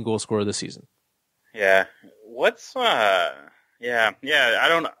the leading goal scorer this season. Yeah. I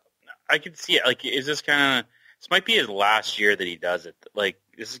could see it. Like, is this this might be his last year that he does it. Like,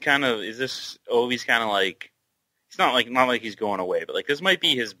 Ovi's kind of like, it's not like he's going away, but like, this might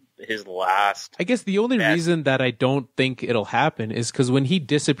be his last. I guess the only reason that I don't think it'll happen is because when he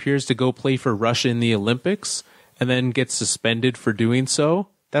disappears to go play for Russia in the Olympics and then gets suspended for doing so,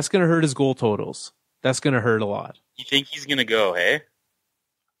 that's going to hurt his goal totals. That's going to hurt a lot. You think he's going to go, hey?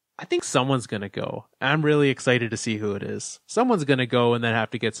 I think someone's going to go. I'm really excited to see who it is. Someone's going to go and then have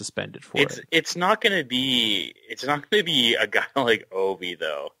to get suspended for it. It's not going to be a guy like Ovi,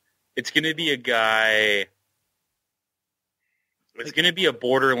 though. It's going to be a guy. It's going to be a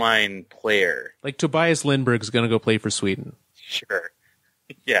borderline player. Like Tobias Lindberg's going to go play for Sweden. Sure.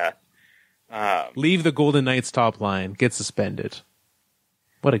 Yeah. Leave the Golden Knights top line. Get suspended.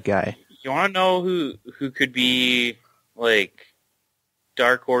 What a guy. You want to know who could be, like,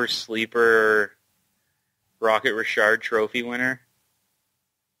 dark horse sleeper Rocket Richard trophy winner?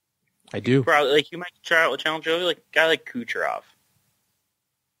 I do. Probably, like, you might challenge Joey, like a guy like Kucherov.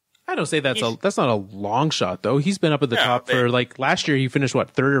 I don't say that's not a long shot though. He's been up at the top for like last year. He finished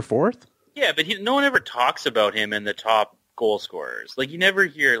what, third or fourth? Yeah, but no one ever talks about him in the top goal scorers. Like, you never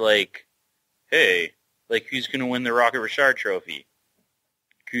hear like, hey, like, who's going to win the Rocket Richard trophy?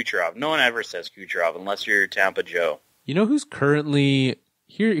 Kucherov. No one ever says Kucherov unless you're Tampa Joe. You know who's currently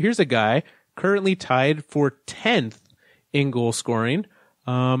here's a guy currently tied for 10th in goal scoring.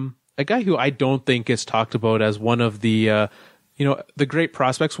 A guy who I don't think is talked about as one of the the great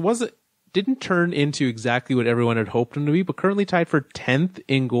prospects. Didn't turn into exactly what everyone had hoped him to be, but currently tied for 10th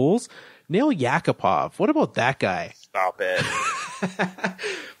in goals. Nail Yakupov. What about that guy? Stop it.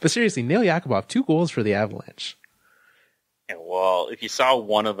 But seriously, Nail Yakupov, 2 goals for the Avalanche. Yeah, well, if you saw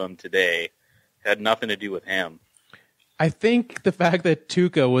one of them today, it had nothing to do with him. I think the fact that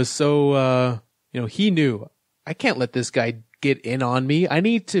Tuukka was so, he knew, I can't let this guy get in on me. I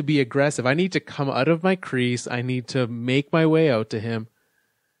need to be aggressive. I need to come out of my crease. I need to make my way out to him.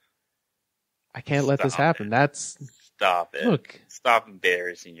 I can't let this happen. Stop it. Look. Stop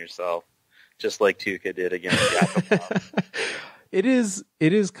embarrassing yourself, just like Tuukka did against Yakupov. It is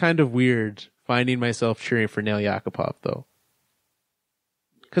kind of weird finding myself cheering for Nail Yakupov, though.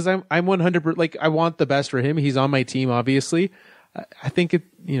 Because I'm 100%, like, I want the best for him. He's on my team, obviously. I think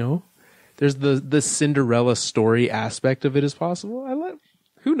there's the Cinderella story aspect of it is possible.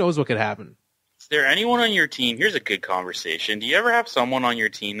 Who knows what could happen? Is there anyone on your team? Here's a good conversation. Do you ever have someone on your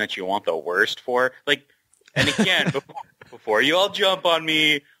team that you want the worst for? Like, and again, before you all jump on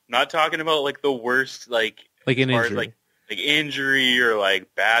me, I'm not talking about like the worst, like an injury, like injury or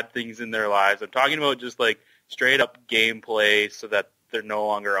like bad things in their lives. I'm talking about just like straight up gameplay, so that they're no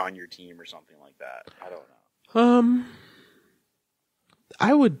longer on your team or something like that. I don't know.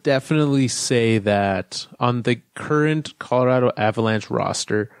 I would definitely say that on the current Colorado Avalanche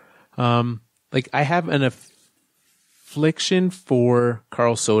roster, like, I have an affliction for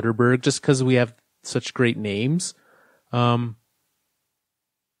Carl Soderberg just because we have such great names. But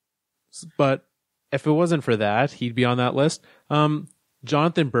if it wasn't for that, he'd be on that list.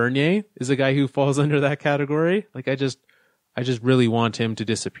 Jonathan Bernier is a guy who falls under that category. Like, I just really want him to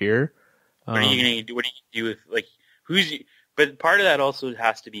disappear. What are you gonna do? What do you do with, like, but part of that also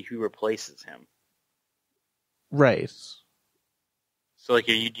has to be who replaces him. Right. So, like,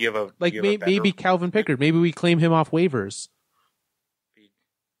 do you have a Like, do you have a maybe Calvin Pickard. Maybe we claim him off waivers.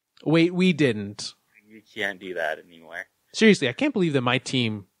 Wait, we didn't. You can't do that anymore. Seriously, I can't believe that my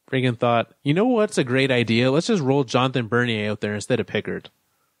team friggin' thought, you know what's a great idea? Let's just roll Jonathan Bernier out there instead of Pickard.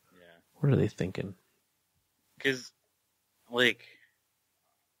 Yeah. What are they thinking? Because, like,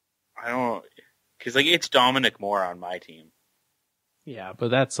 I don't... Because, like, it's Dominic Moore on my team. Yeah, but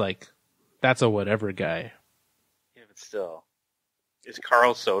that's a whatever guy. Yeah, but still. Is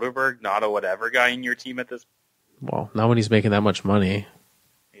Carl Soderberg not a whatever guy in your team at this? Well, not when he's making that much money.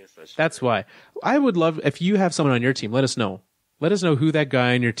 Yes, That's why. I would love, if you have someone on your team, let us know. Let us know who that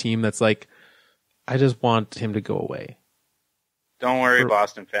guy on your team that's like, I just want him to go away. Don't worry,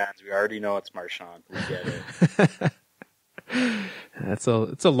 Boston fans. We already know it's Marchand. We get it.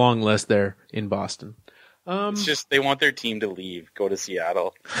 It's a long list there in Boston. It's just they want their team to leave, go to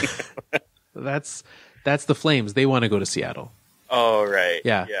Seattle. That's the Flames. They want to go to Seattle. Oh, right.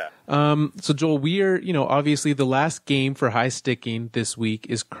 Yeah. So Joel, we are, obviously the last game for high sticking this week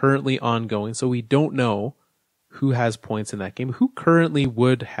is currently ongoing. So we don't know who has points in that game. Who currently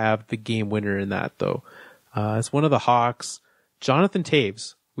would have the game winner in that though? It's one of the Hawks, Jonathan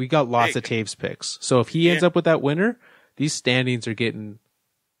Taves. We got lots of Taves picks. So if he ends up with that winner, these standings are getting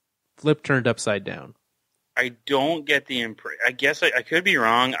turned upside down. I don't get the impression. I guess I could be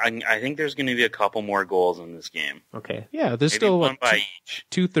wrong. I think there's going to be a couple more goals in this game. Okay. Yeah, there's Maybe still one by each.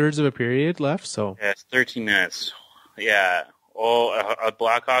 2/3 of a period left. So yeah, it's 13 minutes. Yeah. Oh, a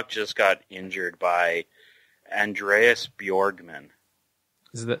Blackhawk just got injured by Andreas Bjorgman.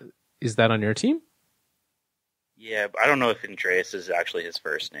 Is that on your team? Yeah, but I don't know if Andreas is actually his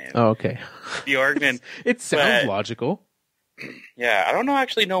first name. Oh, okay. Bjorgman. It sounds logical. Yeah, I don't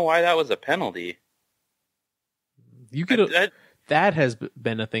actually know why that was a penalty. You could. That has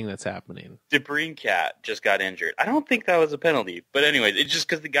been a thing that's happening. DeBrincat just got injured. I don't think that was a penalty, but anyways, it's just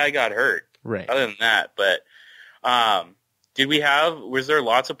because the guy got hurt. Right. Other than that, but was there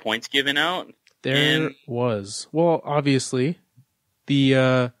lots of points given out? There was. Well, obviously,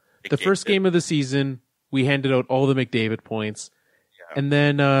 the first game of the season, we handed out all the McDavid points, and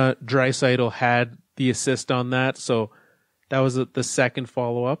then Draisaitl had the assist on that, so that was the second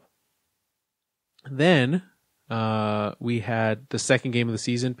follow up. Then. We had the second game of the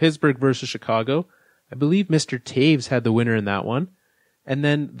season, Pittsburgh versus Chicago. I believe Mr. Taves had the winner in that one. And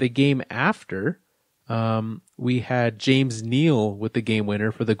then the game after, we had James Neal with the game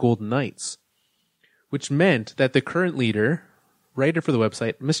winner for the Golden Knights, which meant that the current leader, writer for the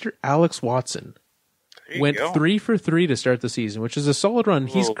website, Mr. Alex Watson, went 3 for 3 to start the season, which is a solid run.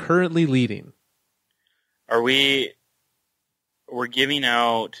 He's currently leading. We're giving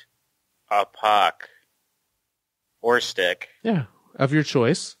out a puck or stick. Yeah, of your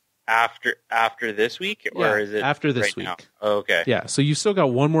choice. After this week? Or is it after this week? Now? Oh, okay. Yeah, so you still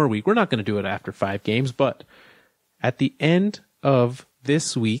got one more week. We're not going to do it after 5 games, but at the end of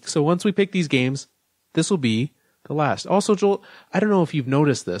this week, so once we pick these games, this will be the last. Also, Joel, I don't know if you've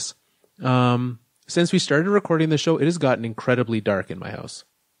noticed this. Since we started recording the show, it has gotten incredibly dark in my house.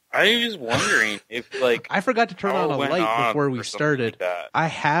 I was wondering if, like... I forgot to turn on a light before we started. Like I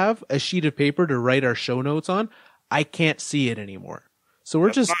have a sheet of paper to write our show notes on. I can't see it anymore. So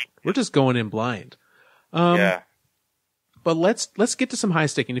we're just going in blind. Yeah. But let's get to some high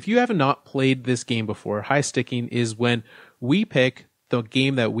sticking. If you have not played this game before, high sticking is when we pick the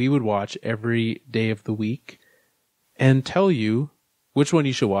game that we would watch every day of the week and tell you which one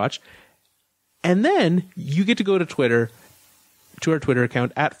you should watch. And then you get to go to Twitter, to our Twitter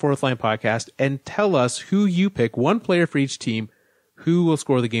account at Fourth Line Podcast, and tell us who you pick, one player for each team, who will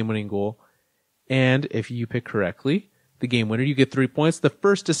score the game-winning goal. And if you pick correctly, the game winner, you get 3 points. The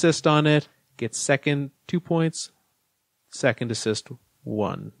first assist on it gets second, 2 points. Second assist,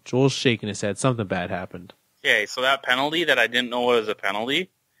 1. Joel's shaking his head. Something bad happened. Okay, so that penalty that I didn't know was a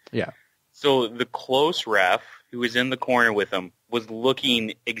penalty. Yeah. So the close ref who was in the corner with him was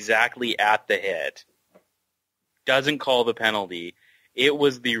looking exactly at the hit. Doesn't call the penalty. It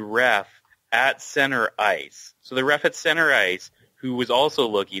was the ref at center ice. So the ref at center ice who was also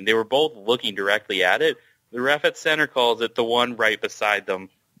looking, they were both looking directly at it. The ref at center calls it. The one right beside them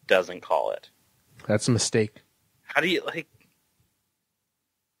doesn't call it. That's a mistake. How do you,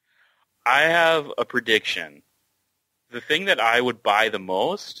 I have a prediction. The thing that I would buy the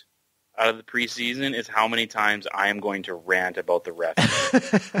most out of the preseason is how many times I am going to rant about the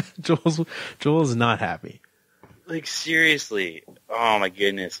ref. Joel's not happy. Seriously. Oh, my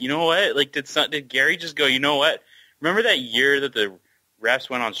goodness. You know what? Did Gary just go, you know what? Remember that year that the refs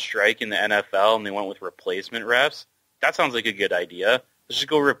went on strike in the NFL and they went with replacement refs? That sounds like a good idea. Let's just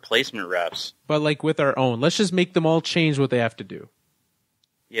go replacement refs. But with our own. Let's just make them all change what they have to do.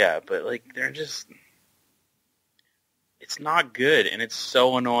 Yeah, but like they're just... It's not good, and it's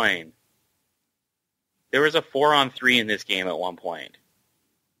so annoying. There was a 4-on-3 in this game at one point.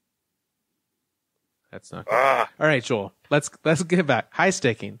 That's not good. All right, Joel. Let's get back. High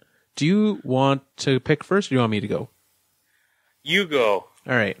sticking. Do you want to pick first, or do you want me to go? You go.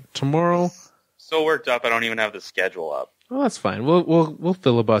 All right. Tomorrow. So worked up, I don't even have the schedule up. Well, that's fine. We'll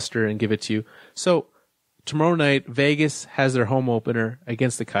filibuster and give it to you. So tomorrow night, Vegas has their home opener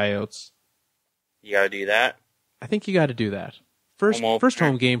against the Coyotes. You got to do that. I think you got to do that. First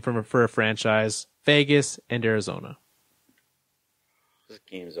home game for a franchise. Vegas and Arizona. This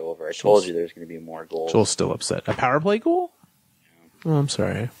game's over. I told you there's going to be more goals. Joel's still upset. A power play goal? Yeah. Oh, I'm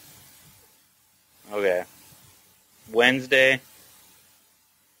sorry. Okay. Wednesday.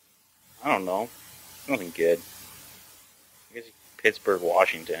 I don't know. Nothing good. I guess Pittsburgh,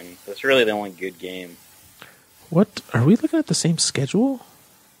 Washington. That's really the only good game. What? Are we looking at the same schedule?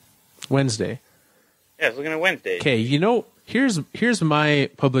 Wednesday. Yeah, I was looking at Wednesday. Okay, here's my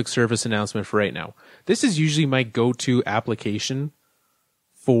public service announcement for right now. This is usually my go-to application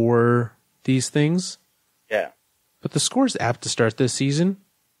for these things. Yeah. But the Scores app to start this season,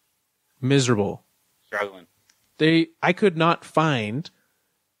 miserable. Struggling. I could not find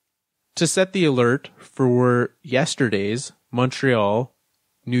to set the alert for yesterday's Montreal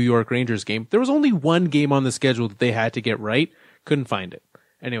New York Rangers game. There was only one game on the schedule that they had to get right. Couldn't find it.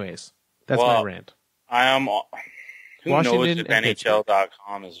 Anyways, that's my rant. Who Washington knows if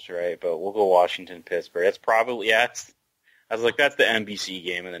NHL.com is right, but we'll go Washington-Pittsburgh. It's probably, I was like, that's the NBC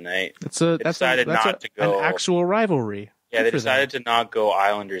game of the night. That's an actual rivalry. Yeah, they decided to not go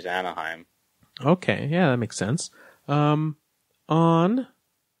Islanders-Anaheim. Okay, yeah, that makes sense. On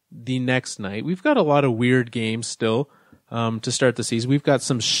the next night, we've got a lot of weird games still to start the season. We've got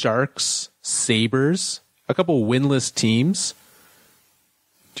some Sharks, Sabres, a couple winless teams.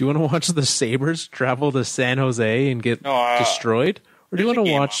 Do you want to watch the Sabres travel to San Jose and get destroyed? Or do you want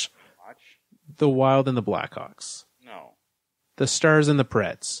to watch the Wild and the Blackhawks? No. The Stars and the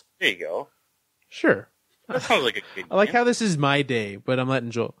Preds? There you go. Sure. That sounds like a good game. I like how this is my day, but I'm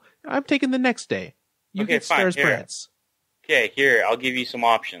letting Joel. I'm taking the next day. You get Stars Preds. Okay, here, I'll give you some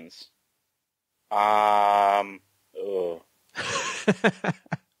options. Do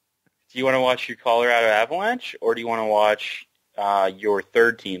you want to watch your Colorado Avalanche, or do you want to watch your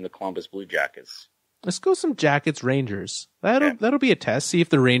third team, the Columbus Blue Jackets? Let's go some Jackets Rangers. That'll be a test. See if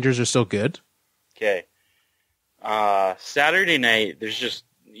the Rangers are still good. Okay. Saturday night,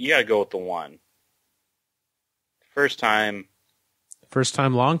 you got to go with the one. First time,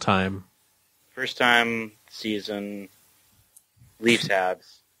 long time. First time season. Leafs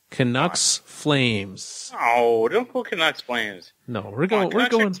Habs. Canucks Flames. No, don't go Canucks Flames. No, we're going.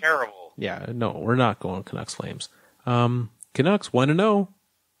 Are terrible. Yeah, no, we're not going Canucks Flames. Canucks 1-0,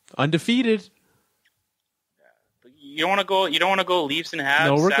 undefeated. You don't want to go. You don't want to go Leafs and Habs.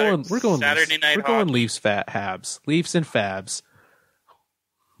 No, we're going Saturday Leafs. night. We're going Leafs, Habs, Leafs and Fabs.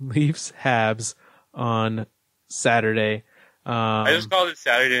 Leafs Habs on Saturday. I just called it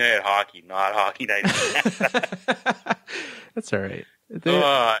Saturday Night Hockey, not Hockey Night. That's all right.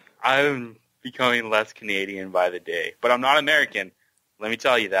 I'm becoming less Canadian by the day, but I'm not American. Let me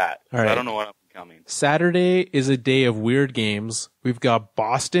tell you that. All right. I don't know what I'm becoming. Saturday is a day of weird games. We've got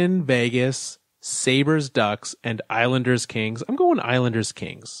Boston, Vegas, Sabres, Ducks, and Islanders, Kings. I'm going Islanders,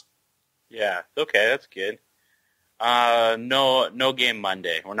 Kings. Yeah. Okay, that's good. No game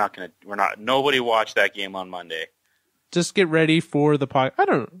Monday. Nobody watch that game on Monday. Just get ready for the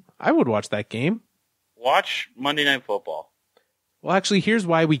I would watch that game. Watch Monday Night Football. Well, actually, here's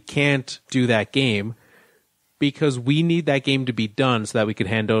why we can't do that game. Because we need that game to be done so that we could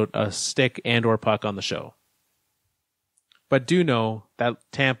hand out a stick and or puck on the show. But do know that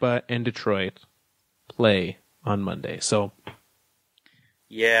Tampa and Detroit play on Monday. So,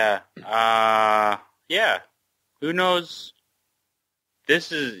 yeah. Who knows?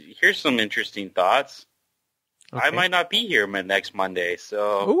 Here's some interesting thoughts. Okay. I might not be here next Monday,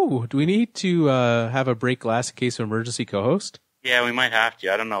 so... Ooh, do we need to have a break glass in case of emergency co-host? Yeah, we might have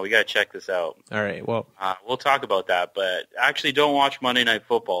to. I don't know. We got to check this out. All right, well... we'll talk about that, but actually don't watch Monday Night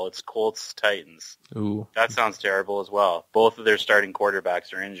Football. It's Colts-Titans. Ooh. That sounds terrible as well. Both of their starting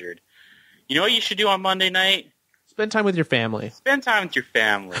quarterbacks are injured. You know what you should do on Monday night? Spend time with your family. Spend time with your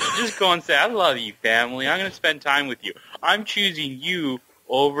family. Just go and say, I love you, family. I'm going to spend time with you. I'm choosing you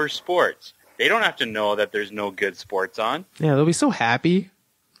over sports. They don't have to know that there's no good sports on. Yeah, they'll be so happy.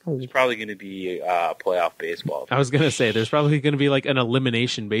 There's probably going to be playoff baseball. I was going to say, there's probably going to be like an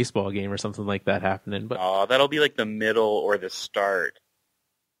elimination baseball game or something like that happening. But that'll be like the middle or the start.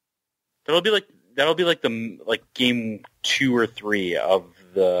 That'll be like that'll be like game 2 or 3 of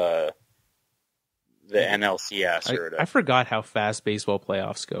the NLCS. I forgot how fast baseball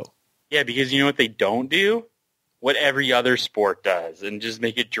playoffs go. Yeah, because you know what they don't do? What every other sport does, and just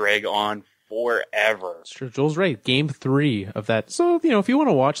make it drag on forever. It's true. Joel's right. Game 3 of that. So, if you want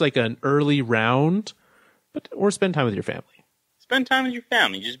to watch like an early round, or spend time with your family. Spend time with your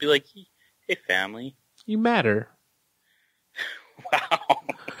family. Just be like, hey, family. You matter. Wow.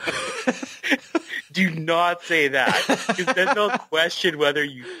 Do not say that, because then they'll question whether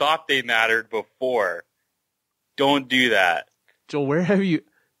you thought they mattered before. Don't do that. Joel, where have you...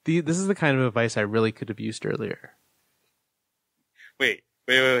 This is the kind of advice I really could have used earlier. Wait.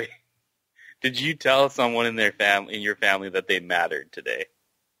 Did you tell someone in your family that they mattered today?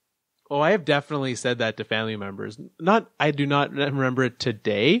 Oh, I have definitely said that to family members. I do not remember it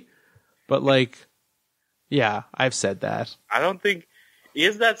today, but yeah, I've said that. I don't think...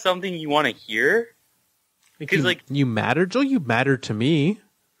 Is that something you want to hear? Because you matter, Joel. You matter to me.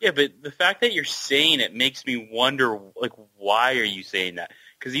 Yeah, but the fact that you're saying it makes me wonder, why are you saying that?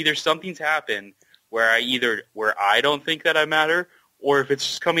 Because either something's happened where I don't think that I matter, or if it's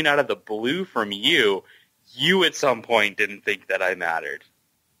just coming out of the blue from you at some point didn't think that I mattered.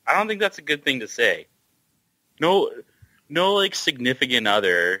 I don't think that's a good thing to say. No, significant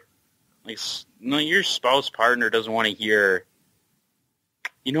other, your spouse partner doesn't want to hear,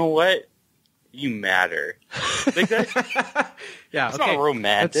 you know what? You matter. That, yeah, it's not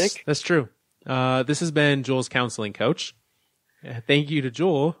romantic. That's true. This has been Joel's counseling couch. Thank you to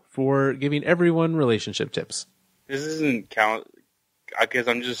Joel for giving everyone relationship tips. This isn't because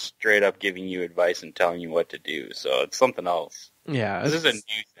I'm just straight up giving you advice and telling you what to do. So it's something else. Yeah, this is a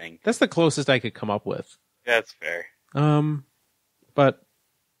new thing. That's the closest I could come up with. That's fair. But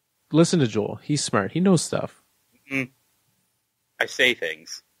listen to Joel. He's smart. He knows stuff. Mm-hmm. I say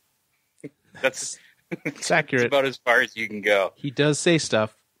things. That's it's accurate. It's about as far as you can go. He does say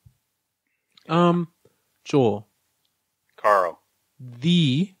stuff. Joel. Carl.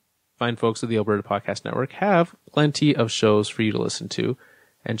 The fine folks of the Alberta Podcast Network have plenty of shows for you to listen to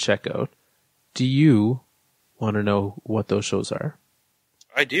and check out. Do you want to know what those shows are?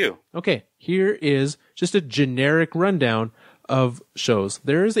 I do. Okay, here is just a generic rundown of shows.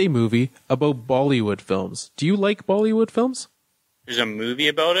 There is a movie about Bollywood films. Do you like Bollywood films? There's a movie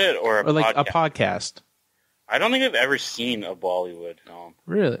about it, or podcast? A podcast. I don't think I've ever seen a Bollywood film.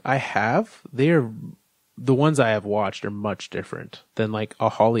 Really? I have. The ones I have watched are much different than a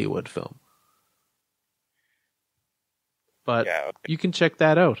Hollywood film. But yeah, okay. You can check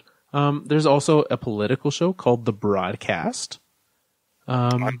that out. There's also a political show called The Broadcast.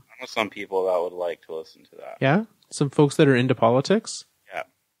 I know some people that would like to listen to that. Yeah? Some folks that are into politics? Yeah.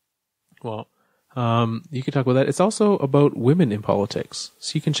 Well, you can talk about that. It's also about women in politics.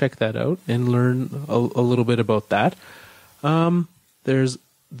 So you can check that out and learn a little bit about that. There's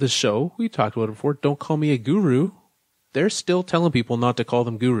the show, we talked about it before, Don't Call Me a Guru. They're still telling people not to call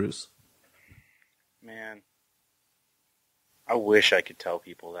them gurus. Man. I wish I could tell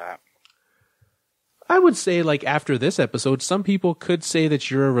people that. I would say, after this episode, some people could say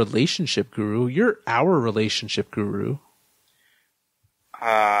that you're a relationship guru. You're our relationship guru.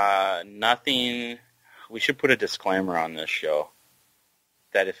 Nothing. We should put a disclaimer on this show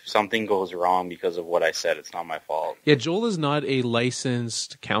that if something goes wrong because of what I said, it's not my fault. Yeah, Joel is not a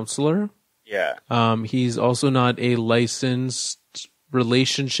licensed counselor. Yeah. He's also not a licensed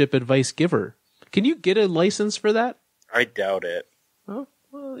relationship advice giver. Can you get a license for that? I doubt it. Oh,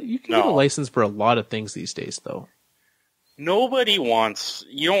 well, you can get a license for a lot of things these days, though. You don't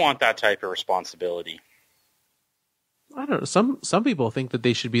want that type of responsibility. I don't know. Some people think that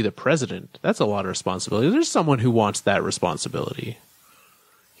they should be the president. That's a lot of responsibility. There's someone who wants that responsibility.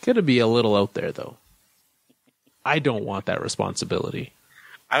 Got to be a little out there, though. I don't want that responsibility.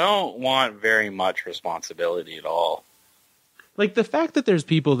 I don't want very much responsibility at all. The fact that there's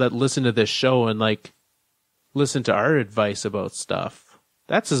people that listen to this show and, listen to our advice about stuff,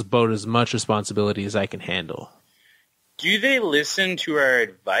 that's about as much responsibility as I can handle. Do they listen to our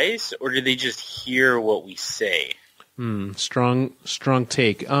advice, or do they just hear what we say? Strong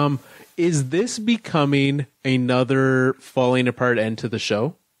take. Is this becoming another falling apart end to the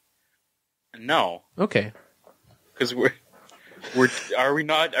show? No. Okay. Because are we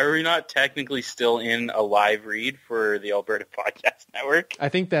not technically still in a live read for the Alberta Podcast Network? I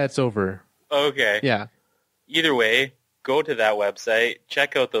think that's over. Okay. Yeah. Either way, go to that website,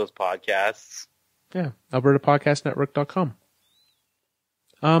 check out those podcasts. Yeah, albertapodcastnetwork.com.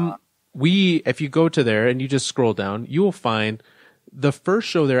 If you go to there and you just scroll down, you will find the first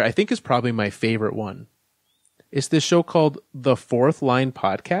show there, I think, is probably my favorite one. It's this show called The Fourth Line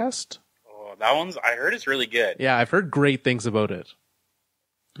Podcast. Oh, That one's, I heard it's really good. Yeah, I've heard great things about it.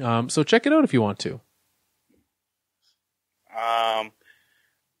 So check it out if you want to.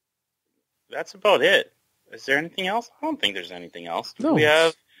 That's about it. Is there anything else? I don't think there's anything else. No,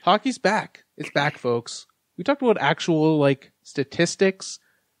 hockey's back. It's back, folks. We talked about actual, like, statistics,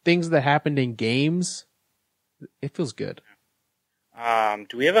 things that happened in games. It feels good.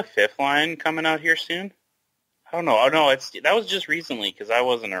 Do we have a fifth line coming out here soon? I don't know. Oh, no, that was just recently because I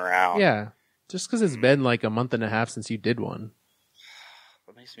wasn't around. Yeah, just because it's been like a month and a half since you did one.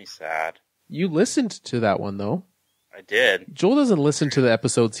 That makes me sad. You listened to that one, though. I did. Joel doesn't listen to the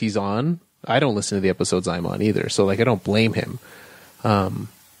episodes he's on. I don't listen to the episodes I'm on either, so like I don't blame him.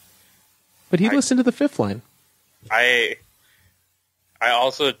 But he listened to the fifth line. I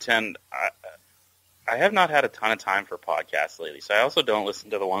also tend... I have not had a ton of time for podcasts lately, so I also don't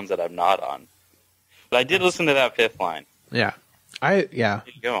listen to the ones that I'm not on. But I did listen to that fifth line. Yeah. There you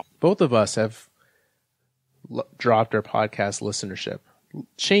go. Both of us have dropped our podcast listenership.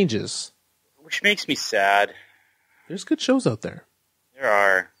 Changes. Which makes me sad. There's good shows out there. There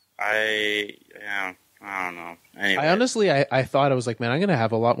are. I don't know. Anyway. I thought, I was like, man, I'm going to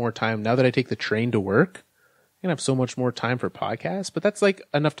have a lot more time now that I take the train to work. I'm going to have so much more time for podcasts, but that's like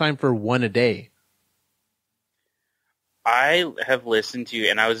enough time for one a day. I have listened to,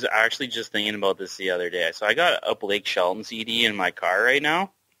 and I was actually just thinking about this the other day. So I got a Blake Shelton CD in my car right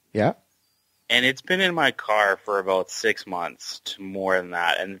now. Yeah. And it's been in my car for about 6 months to more than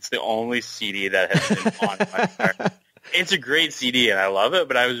that. And it's the only CD that has been on my car. It's a great CD, and I love it.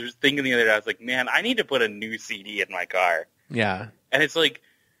 But I was just thinking the other day, I was like, man, I need to put a new CD in my car. Yeah. And it's like,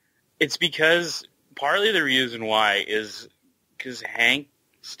 it's because partly the reason why is because Hank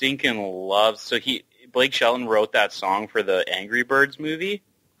stinking loves, so Blake Shelton wrote that song for the Angry Birds movie.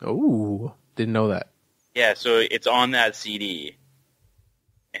 Oh, didn't know that. Yeah, so it's on that CD,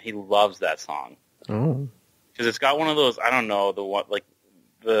 and he loves that song. Oh, because it's got one of those, I don't know, the one, like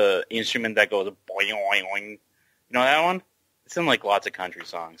the instrument that goes boing boing boing. You know that one? It's in like lots of country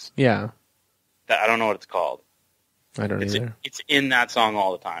songs. Yeah. That I don't know what it's called. I don't either. It's in that song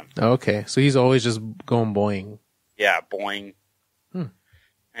all the time. Okay, so he's always just going boing. Yeah, boing.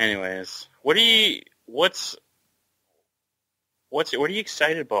 Anyways, what are you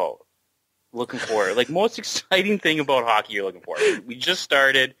excited about? Looking for? Like, most exciting thing about hockey you're looking for? We just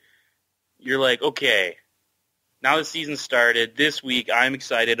started. You're like, okay, now the season started. This week, I'm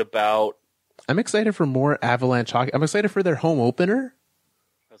excited for more Avalanche hockey. I'm excited for their home opener.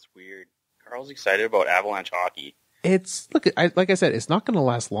 That's weird. Carl's excited about Avalanche hockey. Like I said, it's not going to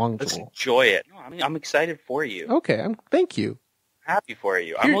last long. Let's enjoy it. No, I'm excited for you. Okay, thank you. Happy for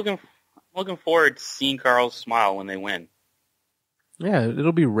you. I'm looking forward to seeing Carl's smile when they win. Yeah,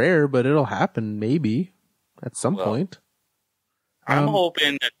 it'll be rare, but it'll happen maybe at some point. I'm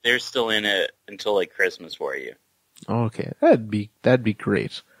hoping that they're still in it until like Christmas for you. Okay, that'd be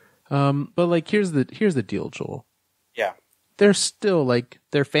great. But like, here's the deal, Joel. Yeah, they're still like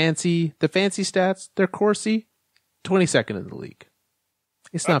the fancy stats. They're Corsi, 22nd in the league.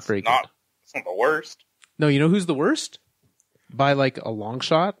 It's not very good. It's not the worst. No, you know who's the worst? By like a long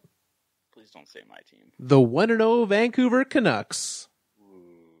shot. Please don't say my team. The 1-0 Vancouver Canucks.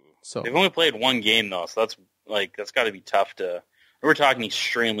 Ooh. So they've only played one game though, so that's got to be tough to. We're talking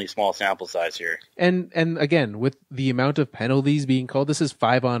extremely small sample size here. And again, with the amount of penalties being called, this is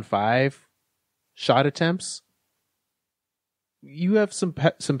 5-on-5 shot attempts. You have some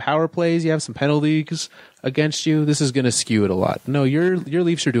power plays, you have some penalties against you. This is going to skew it a lot. No, your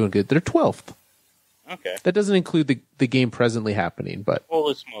Leafs are doing good. They're 12th. Okay. That doesn't include the game presently happening, but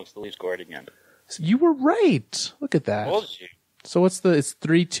holy smokes, the Leafs scored again. So you were right. Look at that. Told you. So it's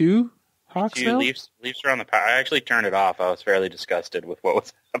 3-2 Hawks now? Leafs are on the power. I actually turned it off. I was fairly disgusted with what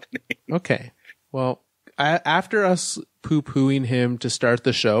was happening. Okay. Well, after us poo-pooing him to start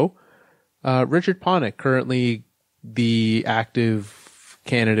the show, Richard Panik, currently the active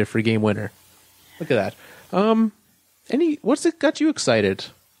candidate for game winner. Look at that. What's it got you excited?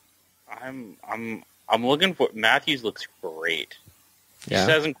 I'm looking for Matthews. Looks great. Yeah.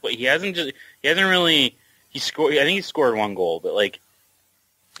 He hasn't really. He scored. I think he scored one goal, but like.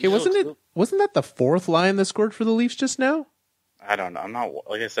 Wasn't that the fourth line that scored for the Leafs just now? I don't know. I'm not,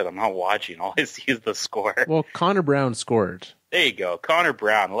 like I said, I'm not watching. All I see is the score. Well, Connor Brown scored. There you go. Connor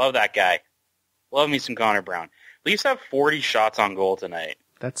Brown. Love that guy. Love me some Connor Brown. Leafs have 40 shots on goal tonight.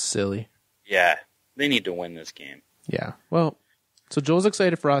 That's silly. Yeah. They need to win this game. Yeah. Well, so Joel's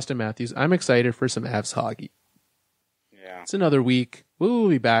excited for Austin Matthews. I'm excited for some Avs hockey. Yeah. It's another week. We'll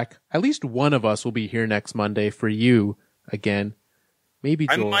be back. At least one of us will be here next Monday for you again. Maybe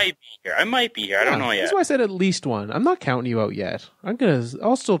I Joel. might be here. I don't know yet. That's why I said at least one. I'm not counting you out yet.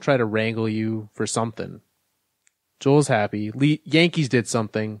 I'll still try to wrangle you for something. Joel's happy. Yankees did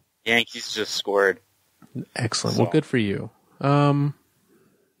something. Yankees just scored. Excellent. So. Well, good for you.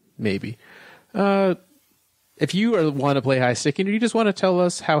 Maybe. If you want to play high sticking, or you just want to tell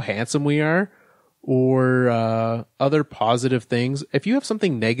us how handsome we are, or other positive things, if you have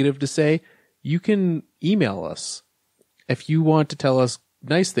something negative to say, you can email us. If you want to tell us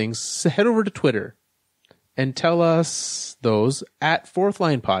nice things, head over to Twitter and tell us those at Fourth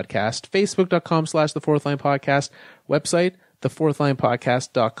Line Podcast, facebook.com/The Fourth Line Podcast, website,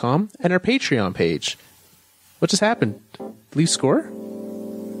 thefourthlinepodcast.com, and our Patreon page. What just happened? Leafs score?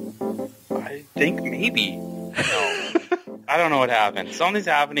 I think maybe. No. I don't know what happened. Something's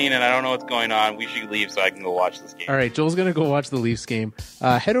happening, and I don't know what's going on. We should leave so I can go watch this game. All right, Joel's going to go watch the Leafs game.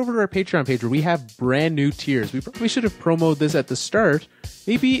 Head over to our Patreon page where we have brand new tiers. We probably should have promoted this at the start.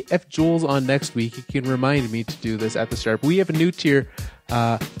 Maybe if Joel's on next week, he can remind me to do this at the start. But we have a new tier,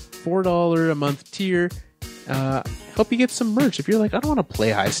 $4 a month tier. Help you get some merch. If you're like, I don't want to play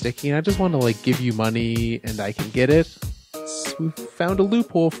high sticking, I just want to like give you money and I can get it. We found a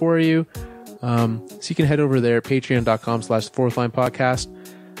loophole for you. So you can head over there, patreon.com/Fourth Line Podcast.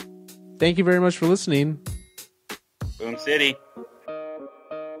 Thank you very much for listening. Boom City.